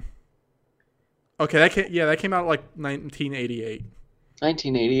 Punchline. No. Okay, that came out 1988.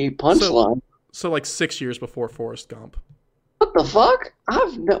 1988 Punchline. So 6 years before Forrest Gump. What the fuck?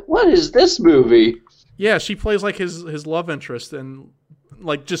 What is this movie? Yeah, she plays his love interest, and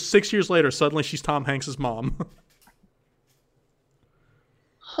just 6 years later, suddenly she's Tom Hanks' mom.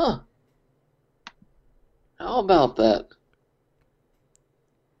 Huh. How about that?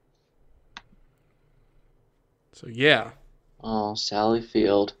 So yeah. Oh, Sally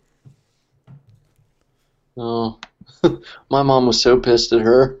Field. Oh, my mom was so pissed at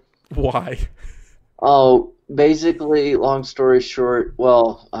her. Why? Oh, basically, long story short,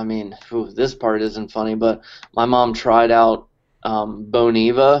 well, I mean, this part isn't funny, but my mom tried out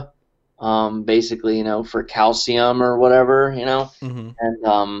Boniva, basically, for calcium or whatever, Mm-hmm.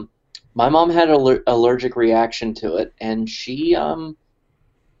 and my mom had an allergic reaction to it, and she And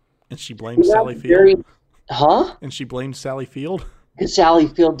she blamed Sally Field. Huh? And she blamed Sally Field? Because Sally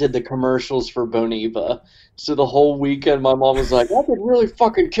Field did the commercials for Boniva. So the whole weekend, my mom was like, I could really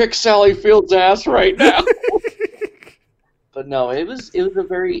fucking kick Sally Field's ass right now. But no, it was a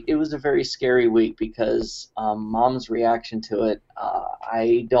very scary week because Mom's reaction to it,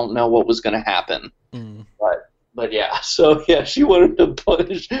 I don't know what was going to happen. Mm. But yeah, so yeah, she wanted to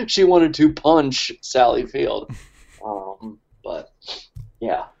punch Sally Field. But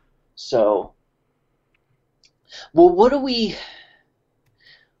yeah, so. Well, what do we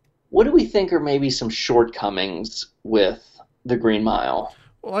think are maybe some shortcomings with the Green Mile?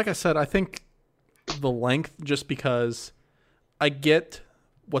 Well, like I said, I think the length, just because I get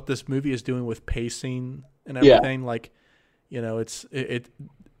what this movie is doing with pacing and everything. Yeah.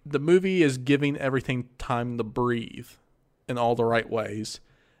 The movie is giving everything time to breathe in all the right ways,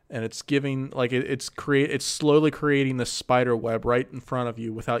 and it's giving it's slowly creating the spider web right in front of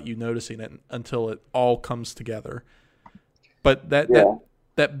you without you noticing it until it all comes together. But that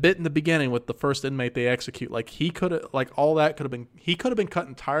bit in the beginning with the first inmate they execute, he could have been cut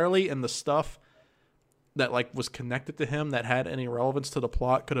entirely, and the stuff that was connected to him that had any relevance to the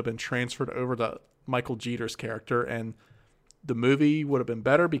plot could have been transferred over to Michael Jeter's character, and the movie would have been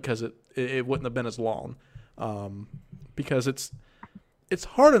better because it wouldn't have been as long. Because it's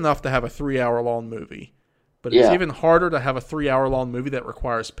hard enough to have a 3-hour long movie, but it's even harder to have a 3-hour long movie that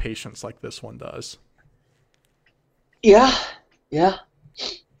requires patience like this one does. Yeah.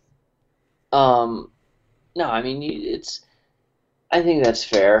 No, I mean, I think that's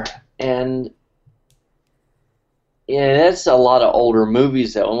fair, and yeah, that's a lot of older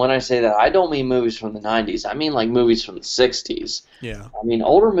movies though. And when I say that, I don't mean movies from the 90s. I mean movies from the 60s. Yeah. I mean,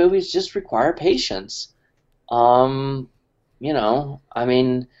 older movies just require patience. I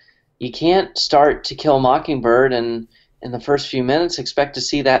mean, you can't start To Kill a Mockingbird and in the first few minutes expect to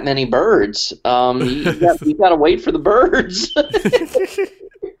see that many birds. You got to wait for the birds.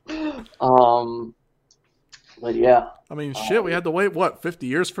 But yeah. I mean, shit, we had to wait, 50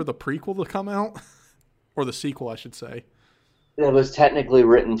 years for the prequel to come out? Or the sequel, I should say. It was technically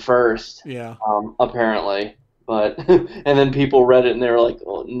written first. Yeah. Apparently. But, and then people read it and they were like,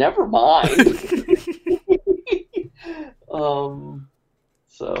 oh, never mind.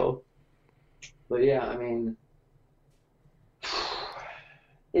 But yeah, I mean,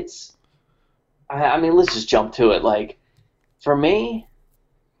 I mean, let's just jump to it. Like, for me,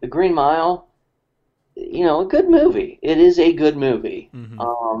 The Green Mile, a good movie. It is a good movie.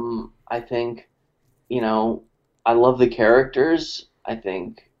 Mm-hmm. I think, you know, I love the characters. I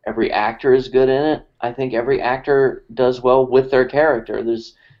think every actor is good in it. I think every actor does well with their character.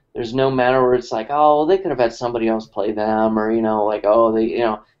 There's no matter where it's like, oh, they could have had somebody else play them, or like, oh,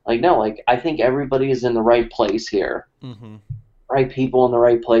 like no, like I think everybody is in the right place here, Mm-hmm. right people in the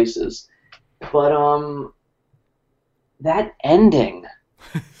right places. But that ending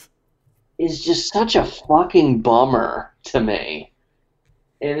is just such a fucking bummer to me.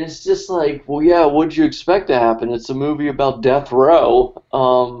 And it's just like, well, yeah, what'd you expect to happen? It's a movie about death row.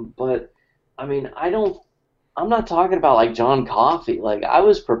 But I mean, I'm not talking about like John Coffey. Like, I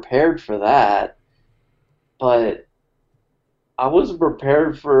was prepared for that, but I wasn't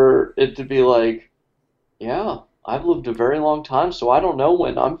prepared for it to be like, yeah, I've lived a very long time, so I don't know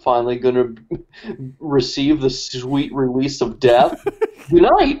when I'm finally going to receive the sweet release of death. Good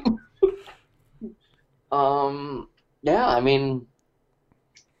night. Yeah, I mean,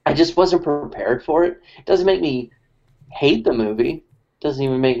 I just wasn't prepared for it. It doesn't make me hate the movie. It doesn't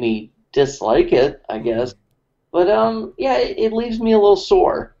even make me dislike it, I guess. But yeah, it leaves me a little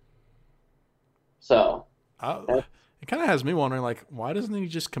sore. So It kind of has me wondering, like, why doesn't he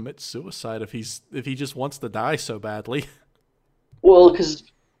just commit suicide if he just wants to die so badly? well, because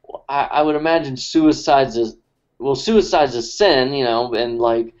I would imagine suicide's a sin, and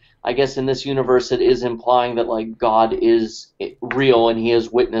like I guess in this universe it is implying that like God is real and He has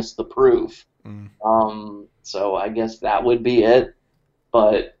witnessed the proof. So I guess that would be it.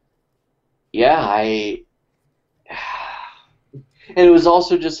 But yeah, and it was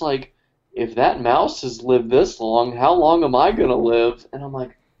also just like, if that mouse has lived this long, how long am I gonna live? And I'm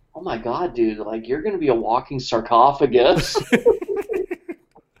like, oh my god, dude, like you're gonna be a walking sarcophagus.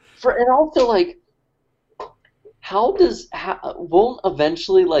 And also like, won't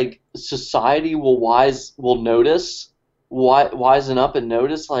eventually like society will wisen up and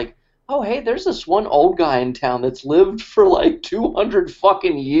notice like, oh hey, there's this one old guy in town that's lived for like 200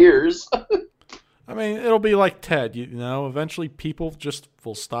 fucking years. I mean, it'll be like Ted, eventually people just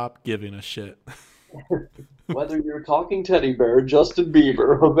will stop giving a shit. Whether you're talking teddy bear or Justin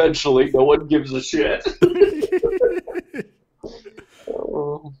Bieber, eventually no one gives a shit.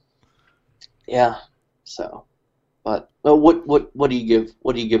 Yeah. So, but what do you give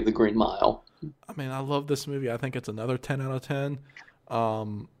The Green Mile? I mean, I love this movie. I think it's another 10 out of 10. I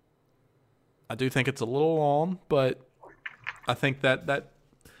do think it's a little long, but I think that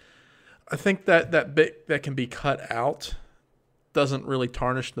bit that can be cut out doesn't really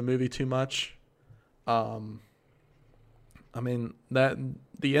tarnish the movie too much. I mean, that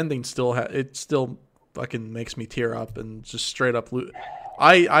the ending it still fucking makes me tear up and just straight up.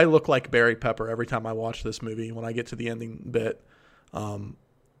 I look like Barry Pepper every time I watch this movie. When I get to the ending bit,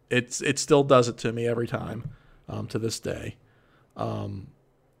 it still does it to me every time, to this day.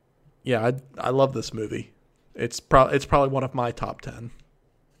 Yeah, I love this movie. It's probably one of my top 10.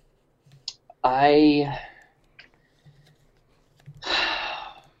 I'm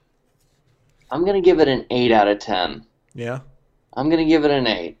gonna give it an 8 out of 10. Yeah. I'm gonna give it an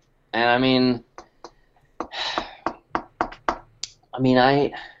 8, and I mean,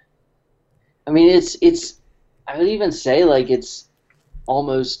 it's. I would even say like it's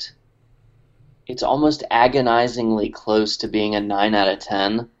almost agonizingly close to being a 9 out of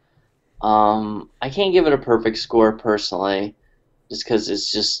 10. I can't give it a perfect score personally, just because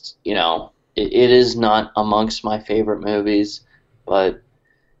it's just it is not amongst my favorite movies, but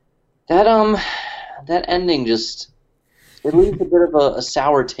that ending just, it leaves a bit of a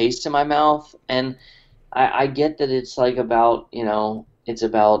sour taste in my mouth, and I get that it's like about it's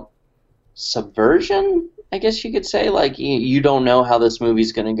about subversion, I guess you could say. Like you don't know how this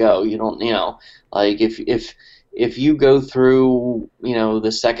movie's gonna go. You don't like if you go through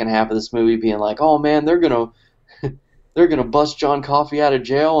the second half of this movie being like, oh man, they're gonna bust John Coffey out of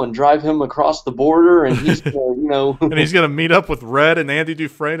jail and drive him across the border, and he's gonna, and he's gonna meet up with Red and Andy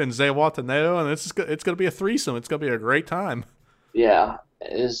Dufresne and Zay Watanabe, and it's gonna be a threesome. It's gonna be a great time. Yeah,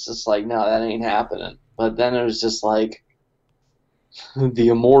 it's just like, no, that ain't happening. But then it was just like the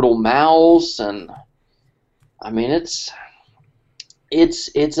immortal mouse, and I mean, it's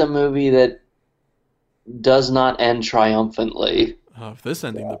a movie that does not end triumphantly. If this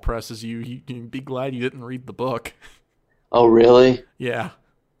ending depresses you, you'd be glad you didn't read the book. Oh, really? Yeah.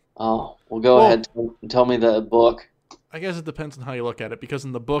 Oh, well, go ahead and tell me the book. I guess it depends on how you look at it, because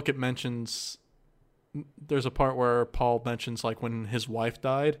in the book it mentions, there's a part where Paul mentions like when his wife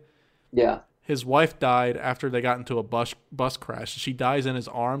died. Yeah. his wife died after they got into a bus crash. She dies in his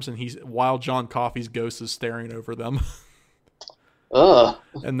arms, and while John Coffey's ghost is staring over them. Ugh.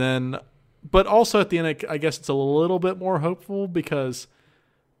 And then, but also at the end, I guess it's a little bit more hopeful because,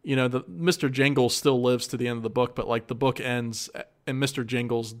 the Mr. Jingles still lives to the end of the book, but like the book ends and Mr.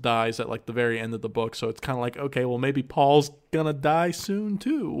 Jingles dies at like the very end of the book. So it's kind of like, okay, well maybe Paul's gonna die soon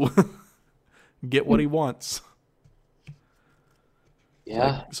too. Get what he wants.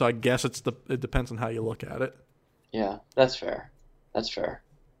 Yeah. So I guess it depends on how you look at it. Yeah, that's fair.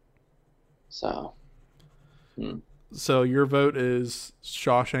 So. So your vote is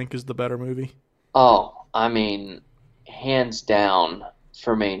Shawshank is the better movie? Oh, I mean, hands down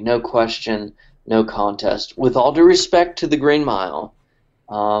for me, no question, no contest. With all due respect to The Green Mile,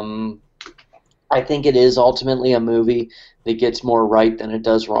 I think it is ultimately a movie that gets more right than it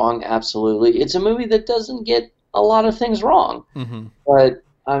does wrong. Absolutely. It's a movie that doesn't get a lot of things wrong. Mm-hmm. But,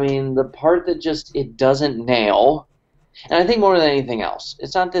 I mean, the part that just it doesn't nail, and I think more than anything else,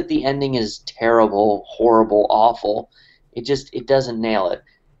 it's not that the ending is terrible, horrible, awful. It doesn't nail it.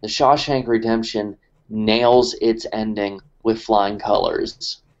 The Shawshank Redemption nails its ending with flying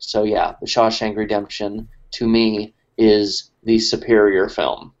colors. So yeah, The Shawshank Redemption, to me, is the superior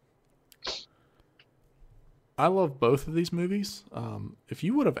film. I love both of these movies. If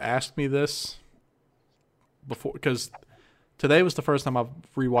you would have asked me this before, because today was the first time I've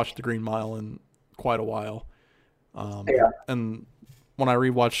rewatched The Green Mile in quite a while. And when I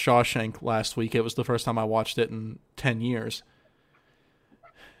rewatched Shawshank last week, it was the first time I watched it in 10 years.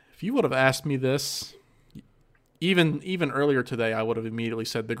 If you would have asked me this, even earlier today, I would have immediately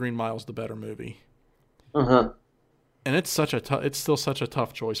said The Green Mile's the better movie. Uh-huh. And it's still such a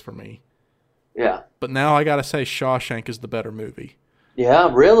tough choice for me. Yeah. But now I gotta say Shawshank is the better movie. Yeah,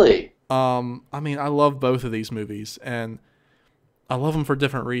 really? I mean, I love both of these movies, and I love them for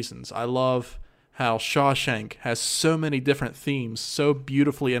different reasons. I love how Shawshank has so many different themes so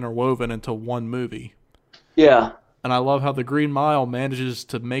beautifully interwoven into one movie. Yeah. And I love how The Green Mile manages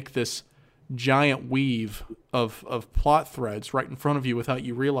to make this giant weave of plot threads right in front of you without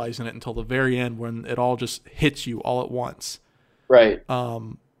you realizing it until the very end when it all just hits you all at once. Right.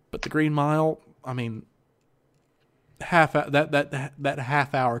 But The Green Mile, I mean, that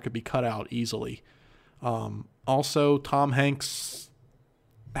half hour could be cut out easily. Also, Tom Hanks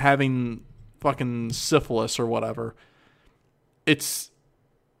having fucking syphilis or whatever. It's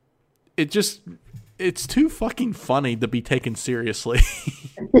too fucking funny to be taken seriously.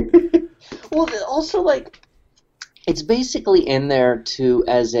 Well, also, like, it's basically in there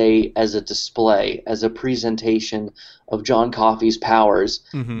as a display, as a presentation of John Coffey's powers.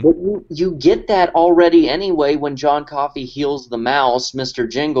 Mm-hmm. But you get that already anyway when John Coffey heals the mouse, Mr.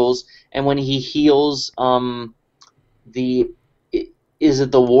 Jingles, and when he heals is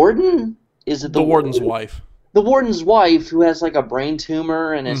it the warden? Is it the warden's wife? The warden's wife, who has like a brain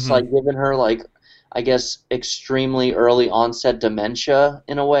tumor and it's Mm-hmm. like giving her like, I guess, extremely early onset dementia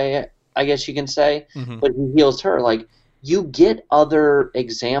in a way, I guess you can say. Mm-hmm. But he heals her. Like, you get other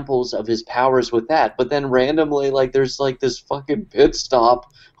examples of his powers with that, but then randomly, like, there's like this fucking pit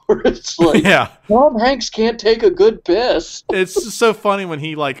stop where it's like, Yeah. Tom Hanks can't take a good piss. It's so funny when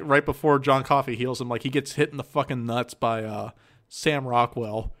he, like, right before John Coffey heals him, like, he gets hit in the fucking nuts by Sam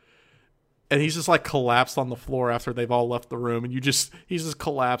Rockwell. And he's just, like, collapsed on the floor after they've all left the room. And he's just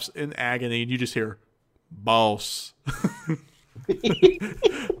collapsed in agony. And you just hear, "Boss."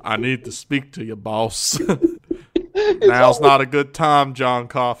 "I need to speak to you, boss." "Now's not a good time, John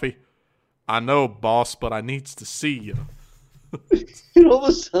Coffey." "I know, boss, but I needs to see you." It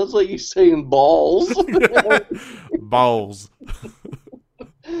almost sounds like he's saying balls. "Balls.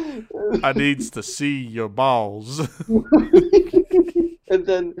 I needs to see your balls." And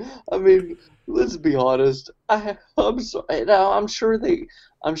then, I mean, let's be honest. I'm sorry. Now, I'm sure they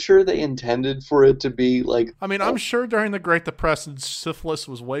intended for it to be like. I mean, I'm sure during the Great Depression, syphilis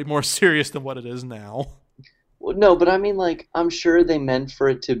was way more serious than what it is now. Well, no, but I mean, like, I'm sure they meant for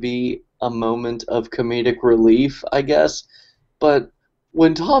it to be a moment of comedic relief, I guess. But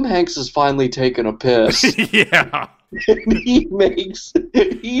when Tom Hanks is finally taking a piss, Yeah. and he's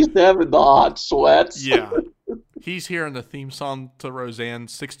having the hot sweats. Yeah. He's hearing the theme song to Roseanne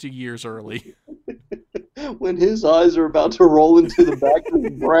 60 years early. When his eyes are about to roll into the back of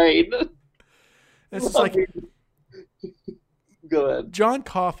his brain. It's just like, Go ahead. John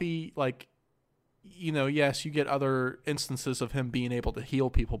Coffey, like, yes, you get other instances of him being able to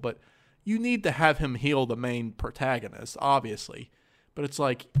heal people, but you need to have him heal the main protagonist, obviously. But it's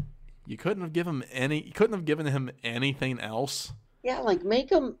like, you couldn't have given him anything else. Yeah, like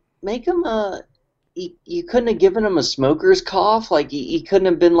make him you couldn't have given him a smoker's cough. Like he couldn't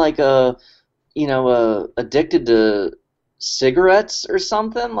have been like a addicted to cigarettes or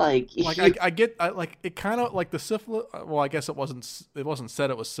something. Like, Like like it kind of like the syphilis. Well, I guess it wasn't. It wasn't said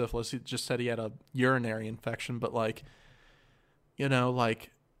it was syphilis. He just said he had a urinary infection. But like, like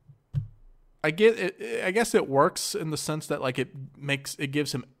I get it. I guess it works in the sense that like it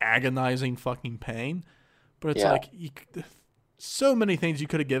gives him agonizing fucking pain. But it's like so many things you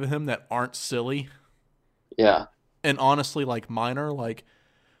could have given him that aren't silly. Yeah. And honestly, like minor, like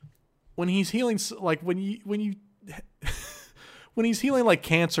when he's healing, like when you when he's healing like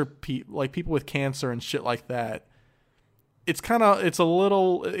cancer, like people with cancer and shit like that, it kind of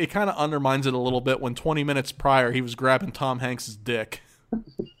undermines it a little bit when 20 minutes prior he was grabbing Tom Hanks's dick.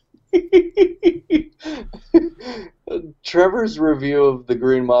 Trevor's review of The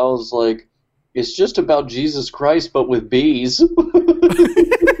Green Mile is like, it's just about Jesus Christ, but with bees.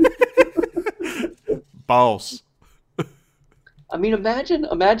 Boss. I mean,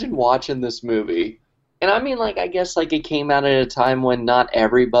 imagine watching this movie. And I mean, like, I guess, like, it came out at a time when not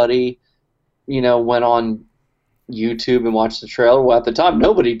everybody, went on YouTube and watched the trailer. Well, at the time,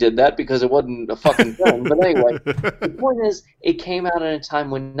 nobody did that because it wasn't a fucking film. But anyway, the point is, it came out at a time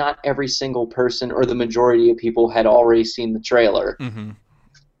when not every single person or the majority of people had already seen the trailer. Mm-hmm.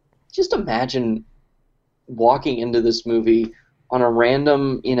 Just imagine walking into this movie on a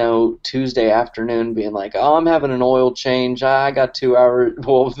random, Tuesday afternoon being like, oh, I'm having an oil change. I got 2 hours,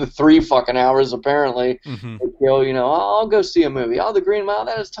 well, 3 fucking hours apparently. Mm-hmm. I'll go see a movie. Oh, The Green Mile,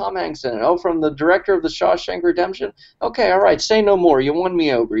 that is Tom Hanks in it. Oh, from the director of The Shawshank Redemption? Okay, all right, say no more. You won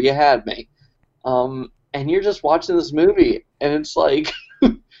me over. You had me. And you're just watching this movie, and it's like,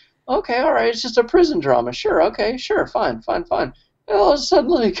 okay, all right, it's just a prison drama. Sure, okay, sure, fine. And all of a sudden,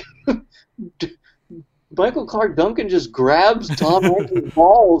 like... Michael Clark Duncan just grabs Tom Hanks'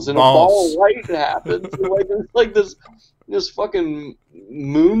 balls and a ball of light happens. It's like this fucking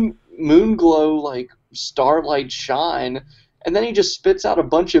moon glow, like starlight shine, and then he just spits out a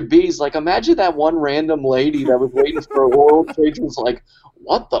bunch of bees. Like, imagine that one random lady that was waiting for a oil change was like,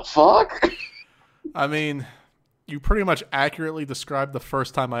 what the fuck? I mean, you pretty much accurately described the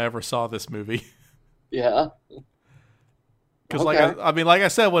first time I ever saw this movie. Yeah. Because, like I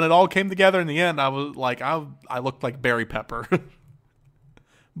said, when it all came together in the end, I was like, I looked like Barry Pepper.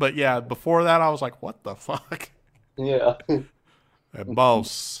 But yeah, before that, I was like, what the fuck? Yeah. Hey,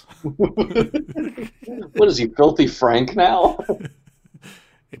 boss. What is he, Filthy Frank now?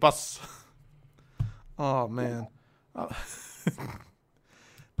 Hey, boss. Oh man.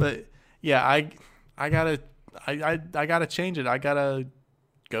 But yeah, I gotta change it. I gotta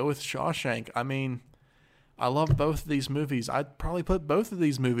go with Shawshank. I mean, I love both of these movies. I'd probably put both of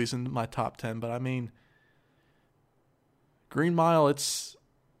these movies in my top 10, but I mean, Green Mile, it's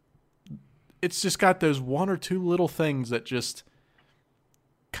just got those one or two little things that just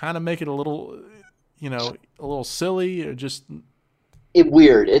kind of make it a little, a little silly or just...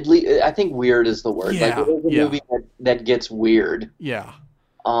 Weird. I think weird is the word. Yeah, like, it is a movie that gets weird. Yeah.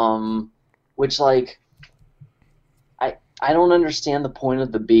 Which, like... I don't understand the point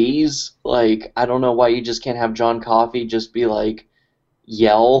of the bees. Like, I don't know why you just can't have John Coffey just be like,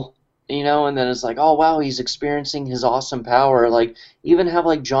 yell, and then it's like, oh wow, he's experiencing his awesome power. Like, even have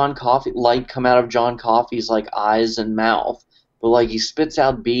like John Coffey, light come out of John Coffey's like eyes and mouth, but like he spits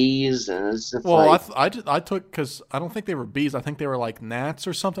out bees, and it's just I took, because I don't think they were bees. I think they were like gnats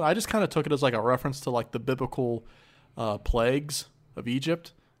or something. I just kind of took it as like a reference to like the biblical plagues of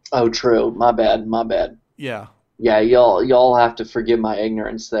Egypt. Oh, true. My bad. Yeah. Yeah, y'all have to forgive my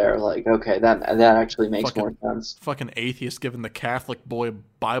ignorance there. Like, okay, that actually makes more sense. Fucking atheist giving the Catholic boy a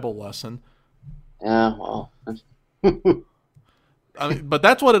Bible lesson. Yeah, well. I mean, but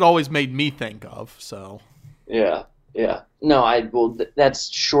that's what it always made me think of. So. Yeah. No,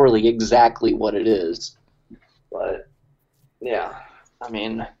 that's surely exactly what it is. But yeah, I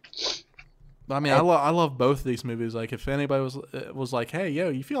mean, I love both of these movies. Like, if anybody was like, hey, yo,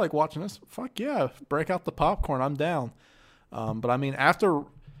 you feel like watching this? Fuck yeah, break out the popcorn. I'm down. But I mean, after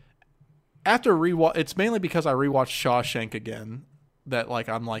rewatch, it's mainly because I rewatched Shawshank again that like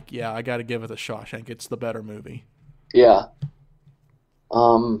I'm like, yeah, I got to give it a Shawshank. It's the better movie. Yeah.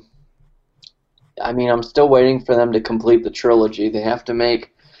 I mean, I'm still waiting for them to complete the trilogy. They have to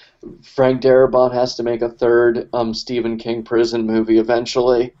make Frank Darabont has to make a third Stephen King prison movie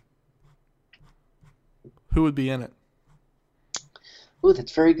eventually. Who would be in it? Ooh,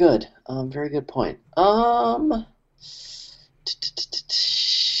 that's very good. Very good point. I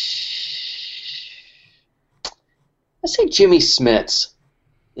say Jimmy Smits.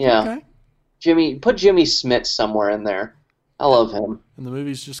 Yeah. Okay. Put Jimmy Smits somewhere in there. I love him. And the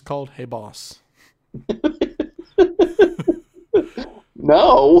movie's just called Hey Boss.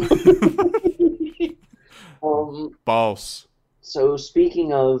 No. Boss. So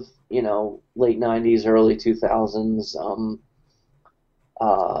speaking of, late 90s, early 2000s,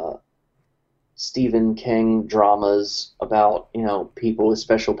 uh, Stephen King dramas about, people with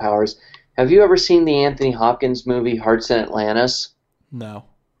special powers. Have you ever seen the Anthony Hopkins movie Hearts in Atlantis? No.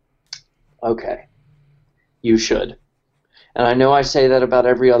 Okay. You should. And I know I say that about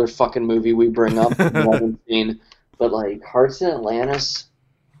every other fucking movie we bring up that you haven't seen, but like Hearts in Atlantis,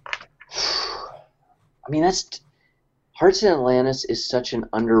 I mean Hearts in Atlantis is such an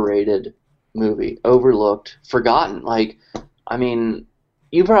underrated movie, overlooked, forgotten. Like, I mean,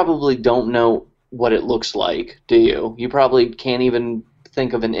 you probably don't know what it looks like, do you? You probably can't even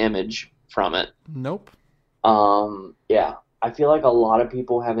think of an image from it. Nope. Yeah, I feel like a lot of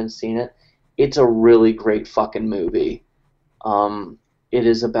people haven't seen it. It's a really great fucking movie. It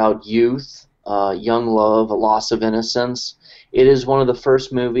is about youth, young love, a loss of innocence. It is one of the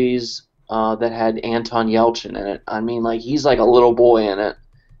first movies that had Anton Yelchin in it. I mean, like, he's like a little boy in it.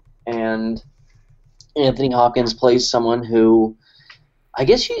 And Anthony Hopkins plays someone who, I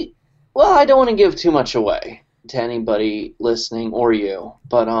guess I don't want to give too much away to anybody listening or you.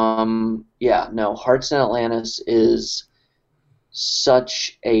 But, yeah, no, Hearts in Atlantis is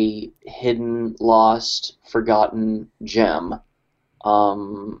such a hidden, lost, forgotten gem.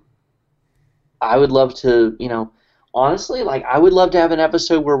 I would love to, honestly, like, I would love to have an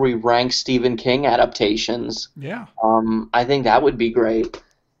episode where we rank Stephen King adaptations. Yeah. I think that would be great.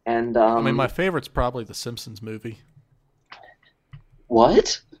 And I mean, my favorite's probably the Simpsons movie.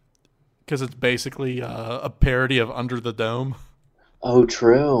 What? Because it's basically a parody of Under the Dome. Oh,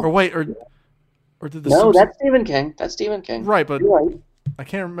 true. Or wait, or did the No, Simpsons... that's Stephen King. That's Stephen King. Right, but You're right. I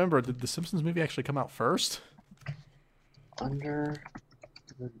can't remember. Did the Simpsons movie actually come out first? Under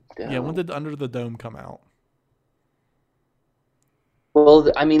the Dome. Yeah, when did Under the Dome come out?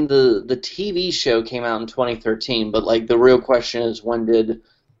 Well, I mean, the TV show came out in 2013, but like the real question is, when did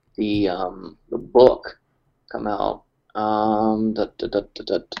the book come out? Hold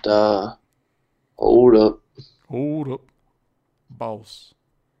up. Hold up. Boss.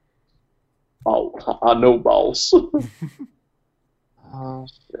 Oh, I know, boss. Oh,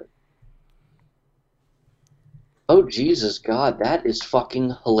 shit. Oh, Jesus, God, that is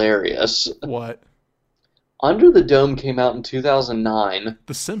fucking hilarious. What? Under the Dome came out in 2009.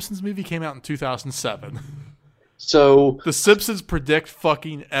 The Simpsons movie came out in 2007. So The Simpsons predict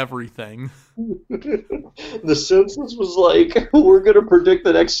fucking everything. The Simpsons was like, we're gonna predict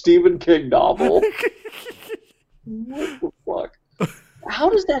the next Stephen King novel. What the fuck? How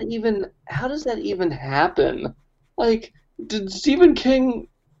does that even happen? Like, did Stephen King?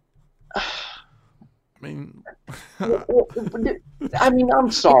 I mean,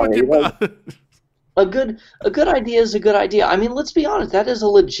 I'm sorry. Like, a good idea is a good idea. I mean, let's be honest. That is a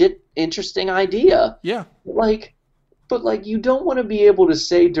legit interesting idea. yeah. But you don't want to be able to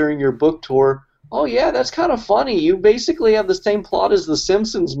say during your book tour, "Oh yeah, that's kind of funny. You basically have the same plot as the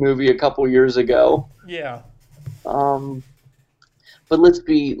Simpsons movie a couple years ago." Yeah. But let's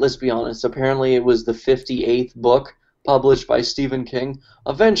be honest. Apparently, it was the 58th book published by Stephen King.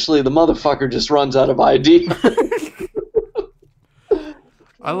 Eventually, the motherfucker just runs out of ideas.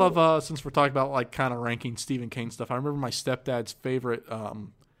 I love, since we're talking about like kind of ranking Stephen King stuff, I remember my stepdad's favorite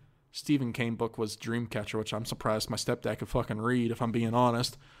Stephen King book was Dreamcatcher, which I'm surprised my stepdad could fucking read, if I'm being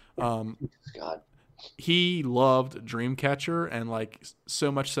honest. God. He loved Dreamcatcher, and like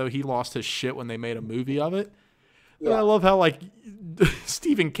so much so he lost his shit when they made a movie of it. Yeah. And I love how like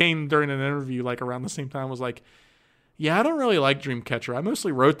Stephen King during an interview like around the same time was like, "Yeah, I don't really like Dreamcatcher. I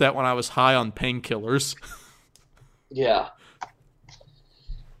mostly wrote that when I was high on painkillers." Yeah.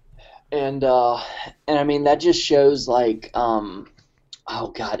 And I mean, that just shows like, oh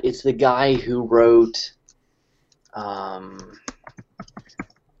God, it's the guy who wrote,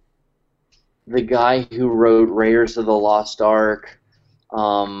 Raiders of the Lost Ark,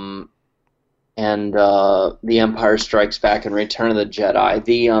 and The Empire Strikes Back and Return of the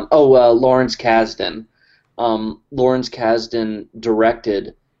Jedi. Lawrence Kasdan. Lawrence Kasdan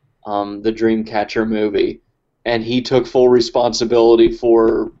directed the Dreamcatcher movie. And he took full responsibility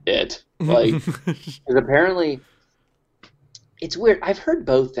for it. Like, 'cause apparently, it's weird. I've heard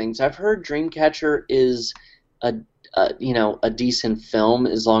both things. I've heard Dreamcatcher is a decent film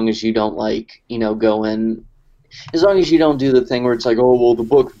as long as you don't go in, as long as you don't do the thing where it's like, oh well, the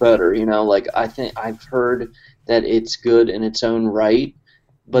book's better. Like I think I've heard that it's good in its own right,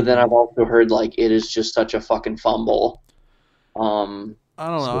 but then I've also heard like it is just such a fucking fumble. I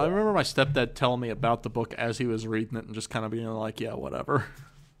don't know. I remember my stepdad telling me about the book as he was reading it and just kind of being like, yeah, whatever.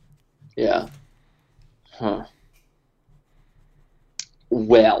 Yeah. Huh.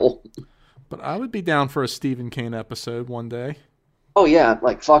 Well. But I would be down for a Stephen King episode one day. Oh yeah,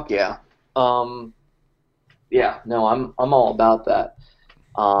 like fuck yeah. Yeah, no, I'm all about that.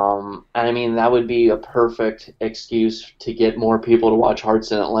 And I mean that would be a perfect excuse to get more people to watch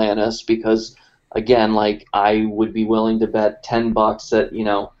Hearts in Atlantis because again, like I would be willing to bet $10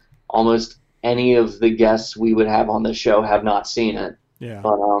 that, almost any of the guests we would have on the show have not seen it. Yeah.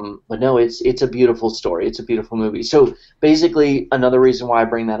 But no, it's a beautiful story. It's a beautiful movie. So basically another reason why I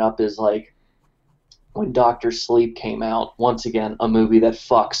bring that up is like when Doctor Sleep came out, once again, a movie that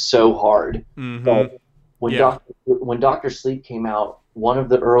fucks so hard. Mm-hmm. But Yeah. when Doctor Sleep came out, one of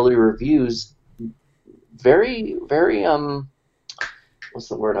the early reviews, very, very what's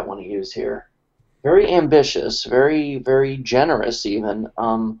the word I want to use here? Very ambitious, very, very generous even.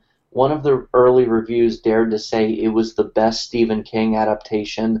 One of the early reviews dared to say it was the best Stephen King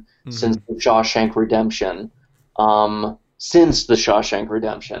adaptation since The Shawshank Redemption. Since The Shawshank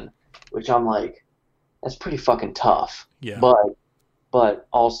Redemption, which I'm like, that's pretty fucking tough. Yeah. But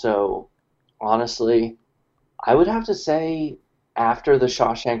also, honestly, I would have to say after The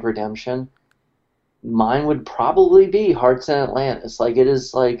Shawshank Redemption, mine would probably be Hearts in Atlantis. Like it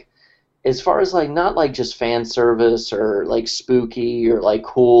is like, as far as like not like just fan service or like spooky or like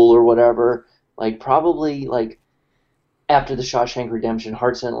cool or whatever, like probably like after The Shawshank Redemption,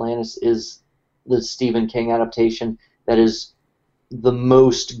 Hearts in Atlantis is the Stephen King adaptation that is the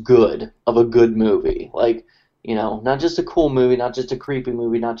most good of a good movie. Like, not just a cool movie, not just a creepy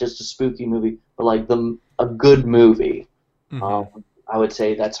movie, not just a spooky movie, but like a good movie. Mm-hmm. I would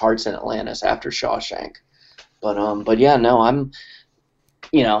say that's Hearts in Atlantis after Shawshank. But yeah, no, I'm,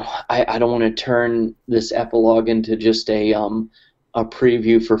 I don't want to turn this epilogue into just a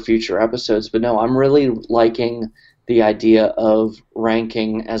preview for future episodes, but no, I'm really liking the idea of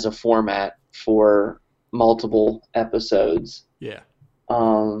ranking as a format for multiple episodes. Yeah.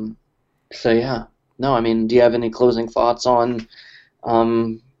 So yeah, no, I mean, do you have any closing thoughts on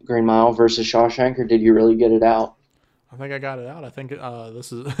Green Mile versus Shawshank, or did you really get it out? I think I got it out. I think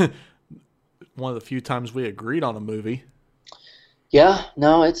this is one of the few times we agreed on a movie. Yeah,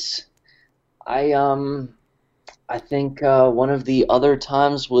 no, I think one of the other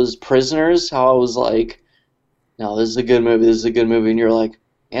times was Prisoners, how I was like, no, this is a good movie, and you're like,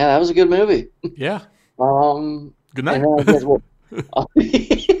 yeah, that was a good movie. Yeah. Good night. And then I guess,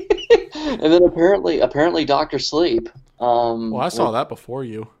 and then apparently Doctor Sleep. Well, I saw that before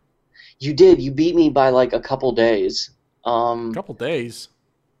you. You did. You beat me by like a couple days. A couple days.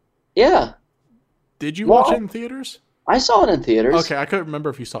 Yeah. Did you watch it in theaters? I saw it in theaters. Okay, I couldn't remember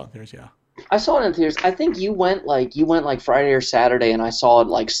if you saw it in theaters. Yeah. I saw it in theaters. I think you went like Friday or Saturday, and I saw it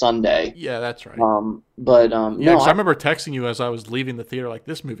like Sunday. Yeah, that's right. Yeah, no, I remember texting you as I was leaving the theater, like,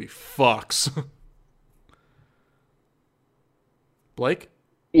 this movie fucks. Blake?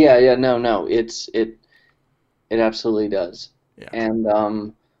 Yeah, no, it absolutely does. Yeah.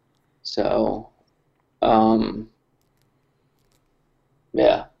 And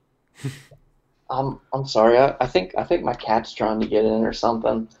yeah. I'm sorry. I think my cat's trying to get in or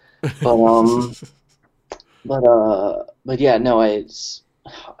something. But yeah, no, I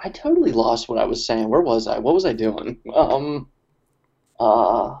totally lost what I was saying. Where was I? What was I doing? We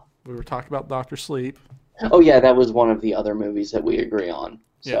were talking about Dr. Sleep. Oh yeah, that was one of the other movies that we agree on.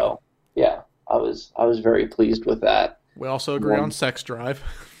 So yeah, I was very pleased with that. We also agree on Sex Drive.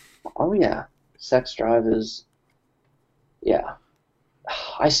 Oh yeah, Sex Drive is, yeah.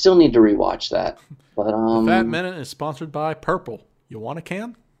 I still need to rewatch that. But The Fat Minute is sponsored by Purple. You want a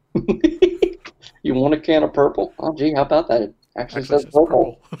can? You want a can of Purple? Oh gee, how about that? It actually says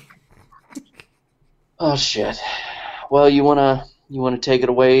Purple. Oh shit. Well, you wanna take it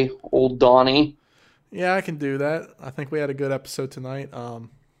away, old Donnie? Yeah, I can do that. I think we had a good episode tonight.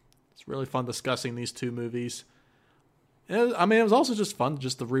 It's really fun discussing these two movies. It was also just fun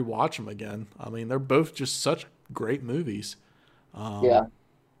just to rewatch them again. I mean, they're both just such great movies. Yeah.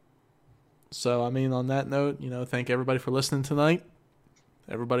 So, on that note, thank everybody for listening tonight.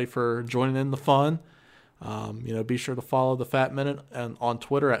 Everybody for joining in the fun. Be sure to follow the Fat Minute on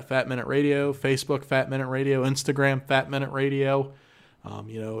Twitter at Fat Minute Radio, Facebook Fat Minute Radio, Instagram Fat Minute Radio.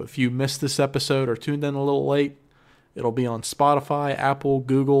 If you missed this episode or tuned in a little late, it'll be on Spotify, Apple,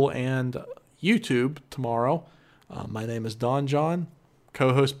 Google, and YouTube tomorrow. My name is Don John,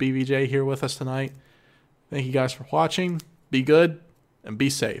 co-host BVJ here with us tonight. Thank you guys for watching. Be good and be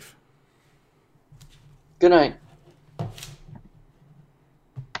safe. Good night.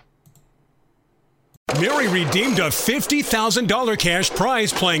 Mary redeemed a $50,000 cash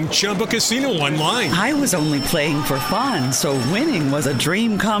prize playing Chumba Casino online. I was only playing for fun, so winning was a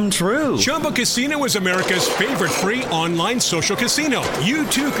dream come true. Chumba Casino is America's favorite free online social casino. You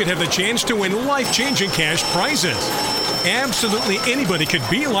too could have the chance to win life-changing cash prizes. Absolutely anybody could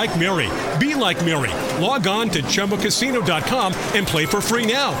be like Mary. Be like Mary. Log on to ChumbaCasino.com and play for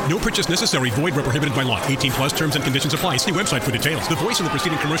free now. No purchase necessary. Void where prohibited by law. 18 plus terms and conditions apply. See website for details. The voice in the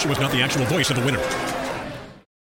preceding commercial was not the actual voice of the winner.